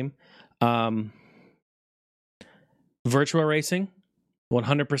amazing game. Virtua Racing,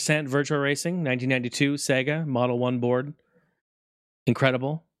 100% Virtua Racing, 1992 Sega Model 1 board.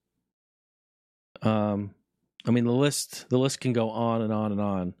 Incredible. I mean, the list can go on and on and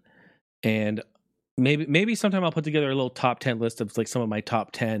on. And maybe sometime I'll put together a little top 10 list of like some of my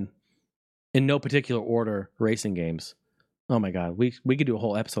top 10 in no particular order racing games. Oh my God, we could do a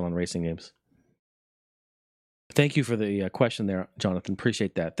whole episode on racing games. Thank you for the question there, Jonathan.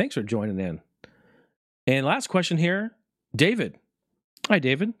 Appreciate that. Thanks for joining in. And last question here, David. Hi,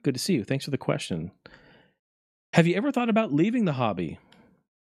 David. Good to see you. Thanks for the question. Have you ever thought about leaving the hobby?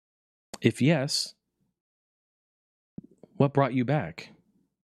 If yes, what brought you back?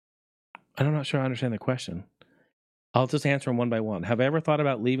 I'm not sure I understand the question. I'll just answer them one by one. Have I ever thought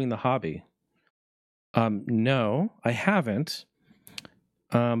about leaving the hobby? No, I haven't.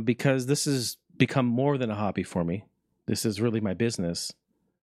 Because this has become more than a hobby for me. This is really my business.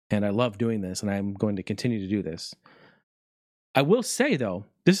 And I love doing this, and I'm going to continue to do this. I will say, though,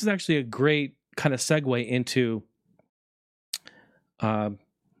 this is actually a great kind of segue into, I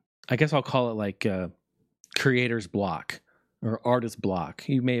guess I'll call it like creator's block or artist block.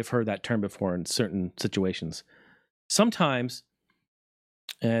 You may have heard that term before in certain situations. Sometimes,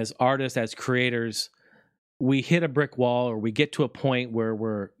 as artists, as creators, we hit a brick wall or we get to a point where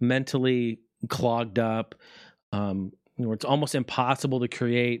we're mentally clogged up, where it's almost impossible to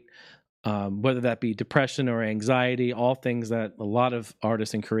create, whether that be depression or anxiety, all things that a lot of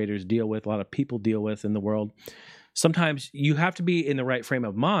artists and creators deal with, a lot of people deal with in the world. Sometimes you have to be in the right frame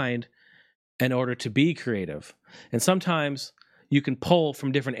of mind in order to be creative. And sometimes you can pull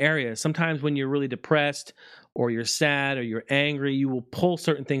from different areas. Sometimes when you're really depressed or you're sad or you're angry, you will pull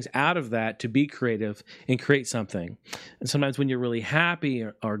certain things out of that to be creative and create something. And sometimes when you're really happy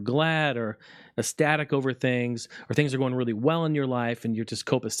or glad or ecstatic over things, or things are going really well in your life and you're just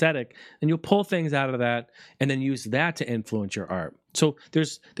copacetic, and you'll pull things out of that and then use that to influence your art. So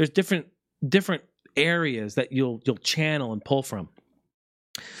there's different areas that you'll channel and pull from.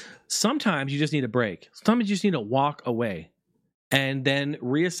 Sometimes you just need a break. Sometimes you just need to walk away and then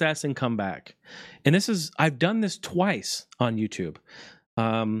reassess and come back. And I've done this twice on YouTube.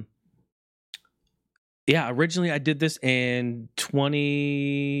 Originally I did this in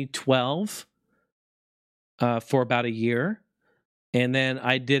 2012 for about a year. And then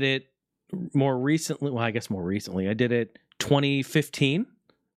I did it more recently. Well, I guess more recently. I did it 2015.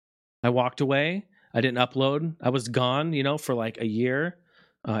 I walked away. I didn't upload. I was gone, for like a year.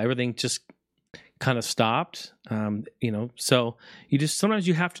 Everything just kind of stopped, so sometimes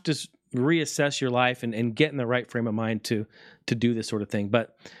you have to just reassess your life and get in the right frame of mind to do this sort of thing.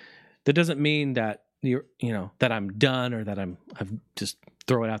 But that doesn't mean that that I'm done or that I've just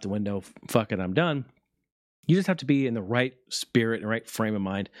throw it out the window. Fuck it, I'm done. You just have to be in the right spirit and right frame of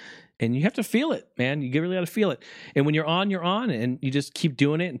mind. And you have to feel it, man. You really got to feel it. And when you're on, and you just keep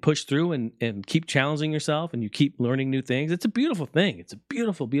doing it and push through and keep challenging yourself and you keep learning new things. It's a beautiful thing. It's a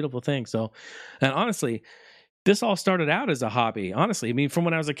beautiful, beautiful thing. So, and honestly, this all started out as a hobby. Honestly, I mean, from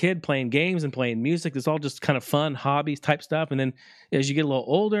when I was a kid playing games and playing music, it's all just kind of fun hobbies type stuff. And then as you get a little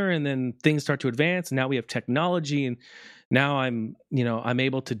older and then things start to advance and now we have technology and now I'm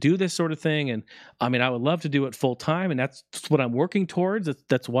able to do this sort of thing. And I mean, I would love to do it full time. And that's what I'm working towards.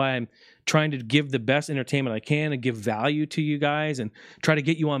 That's why I'm trying to give the best entertainment I can and give value to you guys and try to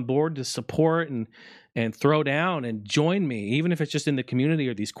get you on board to support and throw down and join me, even if it's just in the community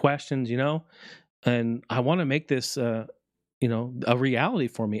or these questions, and I want to make this, a reality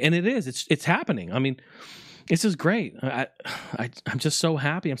for me. And it is, it's happening. I mean, this is great. I'm just so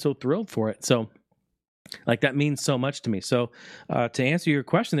happy. I'm so thrilled for it. So Like, that means so much to me. So to answer your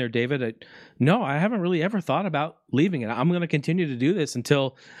question there, David, no, I haven't really ever thought about leaving it. I'm going to continue to do this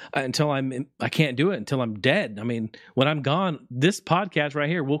until I can't do it, until I'm dead. I mean, when I'm gone, this podcast right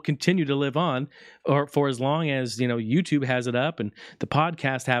here will continue to live on, or for as long as, YouTube has it up and the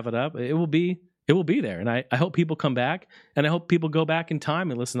podcast have it up. It will be there. And I hope people come back, and I hope people go back in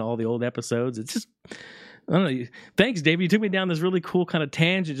time and listen to all the old episodes. It's just, I don't know. Thanks, David. You took me down this really cool kind of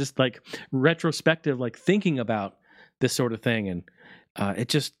tangent, just like retrospective, like thinking about this sort of thing. And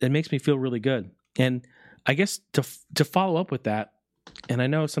it makes me feel really good. And I guess to follow up with that, and I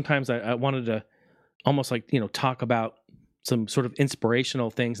know sometimes I wanted to almost like, talk about some sort of inspirational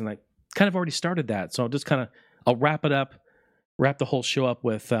things, and I kind of already started that. So I'll wrap the whole show up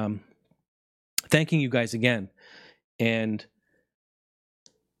with thanking you guys again. And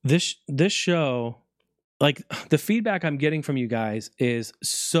this show, like, the feedback I'm getting from you guys is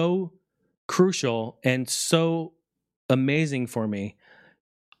so crucial and so amazing for me.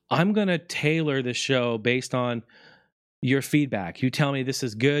 I'm going to tailor the show based on your feedback. You tell me this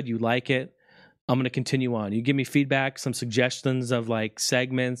is good, you like it, I'm going to continue on. You give me feedback, some suggestions of like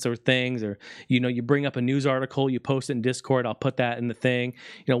segments or things, or you bring up a news article, you post it in Discord, I'll put that in the thing.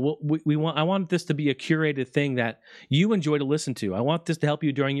 I want this to be a curated thing that you enjoy to listen to. I want this to help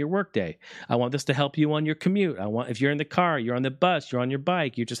you during your workday. I want this to help you on your commute. If you're in the car, you're on the bus, you're on your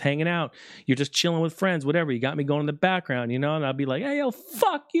bike, you're just hanging out, you're just chilling with friends, whatever. You got me going in the background, and I'll be like, hey, yo,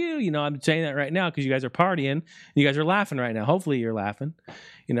 fuck you. I'm saying that right now because you guys are partying and you guys are laughing right now. Hopefully you're laughing.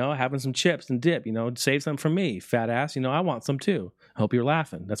 Having some chips and dip, save some for me, fat ass. I want some too. I hope you're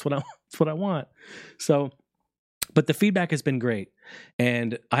laughing. That's what I want. So, but the feedback has been great.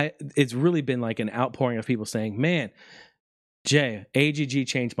 And it's really been like an outpouring of people saying, man, Jay, AGG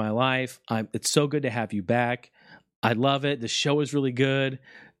changed my life. It's so good to have you back. I love it. The show is really good.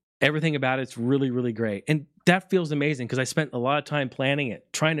 Everything about it's really, really great. And that feels amazing because I spent a lot of time planning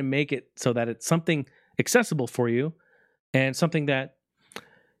it, trying to make it so that it's something accessible for you and something that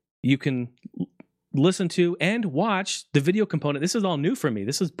you can listen to and watch the video component. This is all new for me.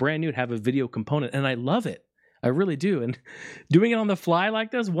 This is brand new to have a video component, and I love it. I really do. And doing it on the fly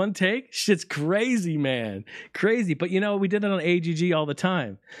like this, one take, shit's crazy, man. Crazy. But we did it on AGG all the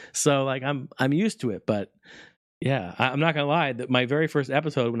time. So like I'm used to it. But yeah, I'm not gonna lie, that my very first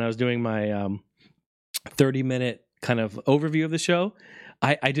episode when I was doing my 30-minute kind of overview of the show,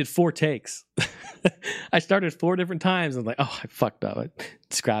 I did 4 takes. I started 4 different times. I was like, oh, I fucked up. I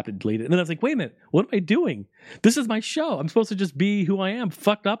scrapped it, deleted it. And then I was like, wait a minute, what am I doing? This is my show. I'm supposed to just be who I am,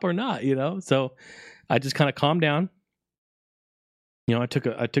 fucked up or not, So I just kind of calmed down. I took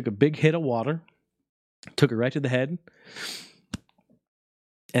a big hit of water, took it right to the head,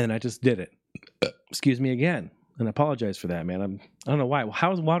 and then I just did it. Excuse me again. And I apologize for that, man. I don't know why.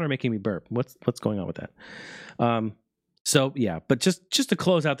 How is water making me burp? What's going on with that? So yeah, but just to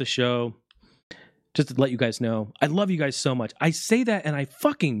close out the show, just to let you guys know, I love you guys so much. I say that and I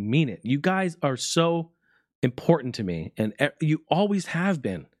fucking mean it. You guys are so important to me, and you always have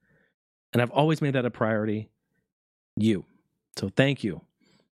been. And I've always made that a priority. You. So thank you.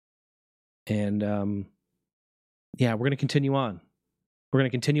 And yeah, we're going to continue on. We're going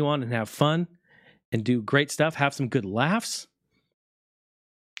to continue on and have fun and do great stuff, have some good laughs.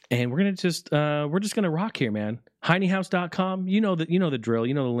 And we're going to we're just going to rock here, man. HeineHouse.com. You know the drill.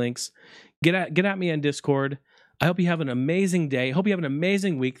 You know the links. Get at me on Discord. I hope you have an amazing day. Hope you have an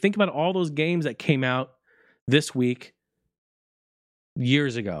amazing week. Think about all those games that came out this week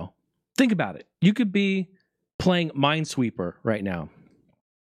years ago. Think about it. You could be playing Minesweeper right now.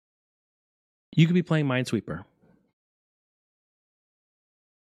 You could be playing Minesweeper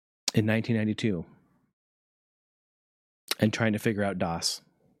in 1992 and trying to figure out DOS.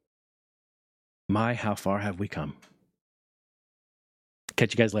 My, how far have we come?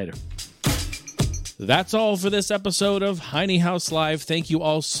 Catch you guys later. That's all for this episode of Heine House Live. Thank you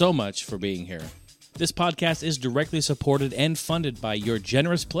all so much for being here. This podcast is directly supported and funded by your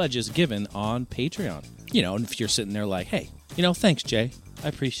generous pledges given on Patreon. And if you're sitting there like, hey, thanks, Jay. I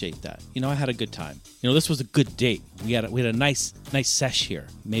appreciate that. I had a good time. This was a good date. We had a nice sesh here.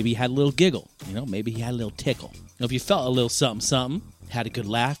 Maybe you had a little giggle. Maybe you had a little tickle. If you felt a little something, had a good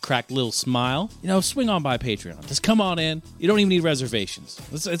laugh, cracked a little smile, swing on by Patreon. Just come on in. You don't even need reservations.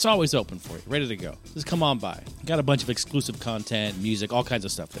 It's always open for you, ready to go. Just come on by. Got a bunch of exclusive content, music, all kinds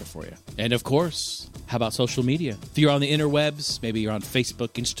of stuff there for you. And of course, how about social media? If you're on the interwebs, maybe you're on Facebook,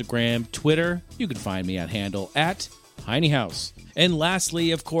 Instagram, Twitter, you can find me at handle at Heine House. And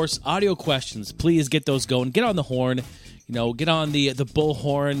lastly, of course, audio questions. Please get those going. Get on the horn. Get on the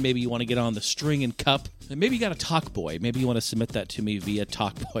bullhorn. Maybe you want to get on the string and cup. And maybe you got a Talkboy. Maybe you want to submit that to me via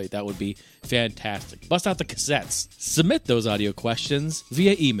Talkboy. That would be fantastic. Bust out the cassettes. Submit those audio questions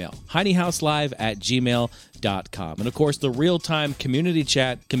via email, hineyhouselive@gmail.com. And of course, the real-time community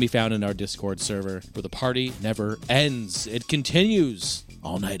chat can be found in our Discord server, where the party never ends. It continues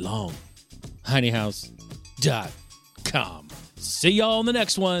all night long. hineyhouse.com. See y'all in the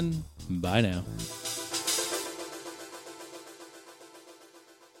next one. Bye now.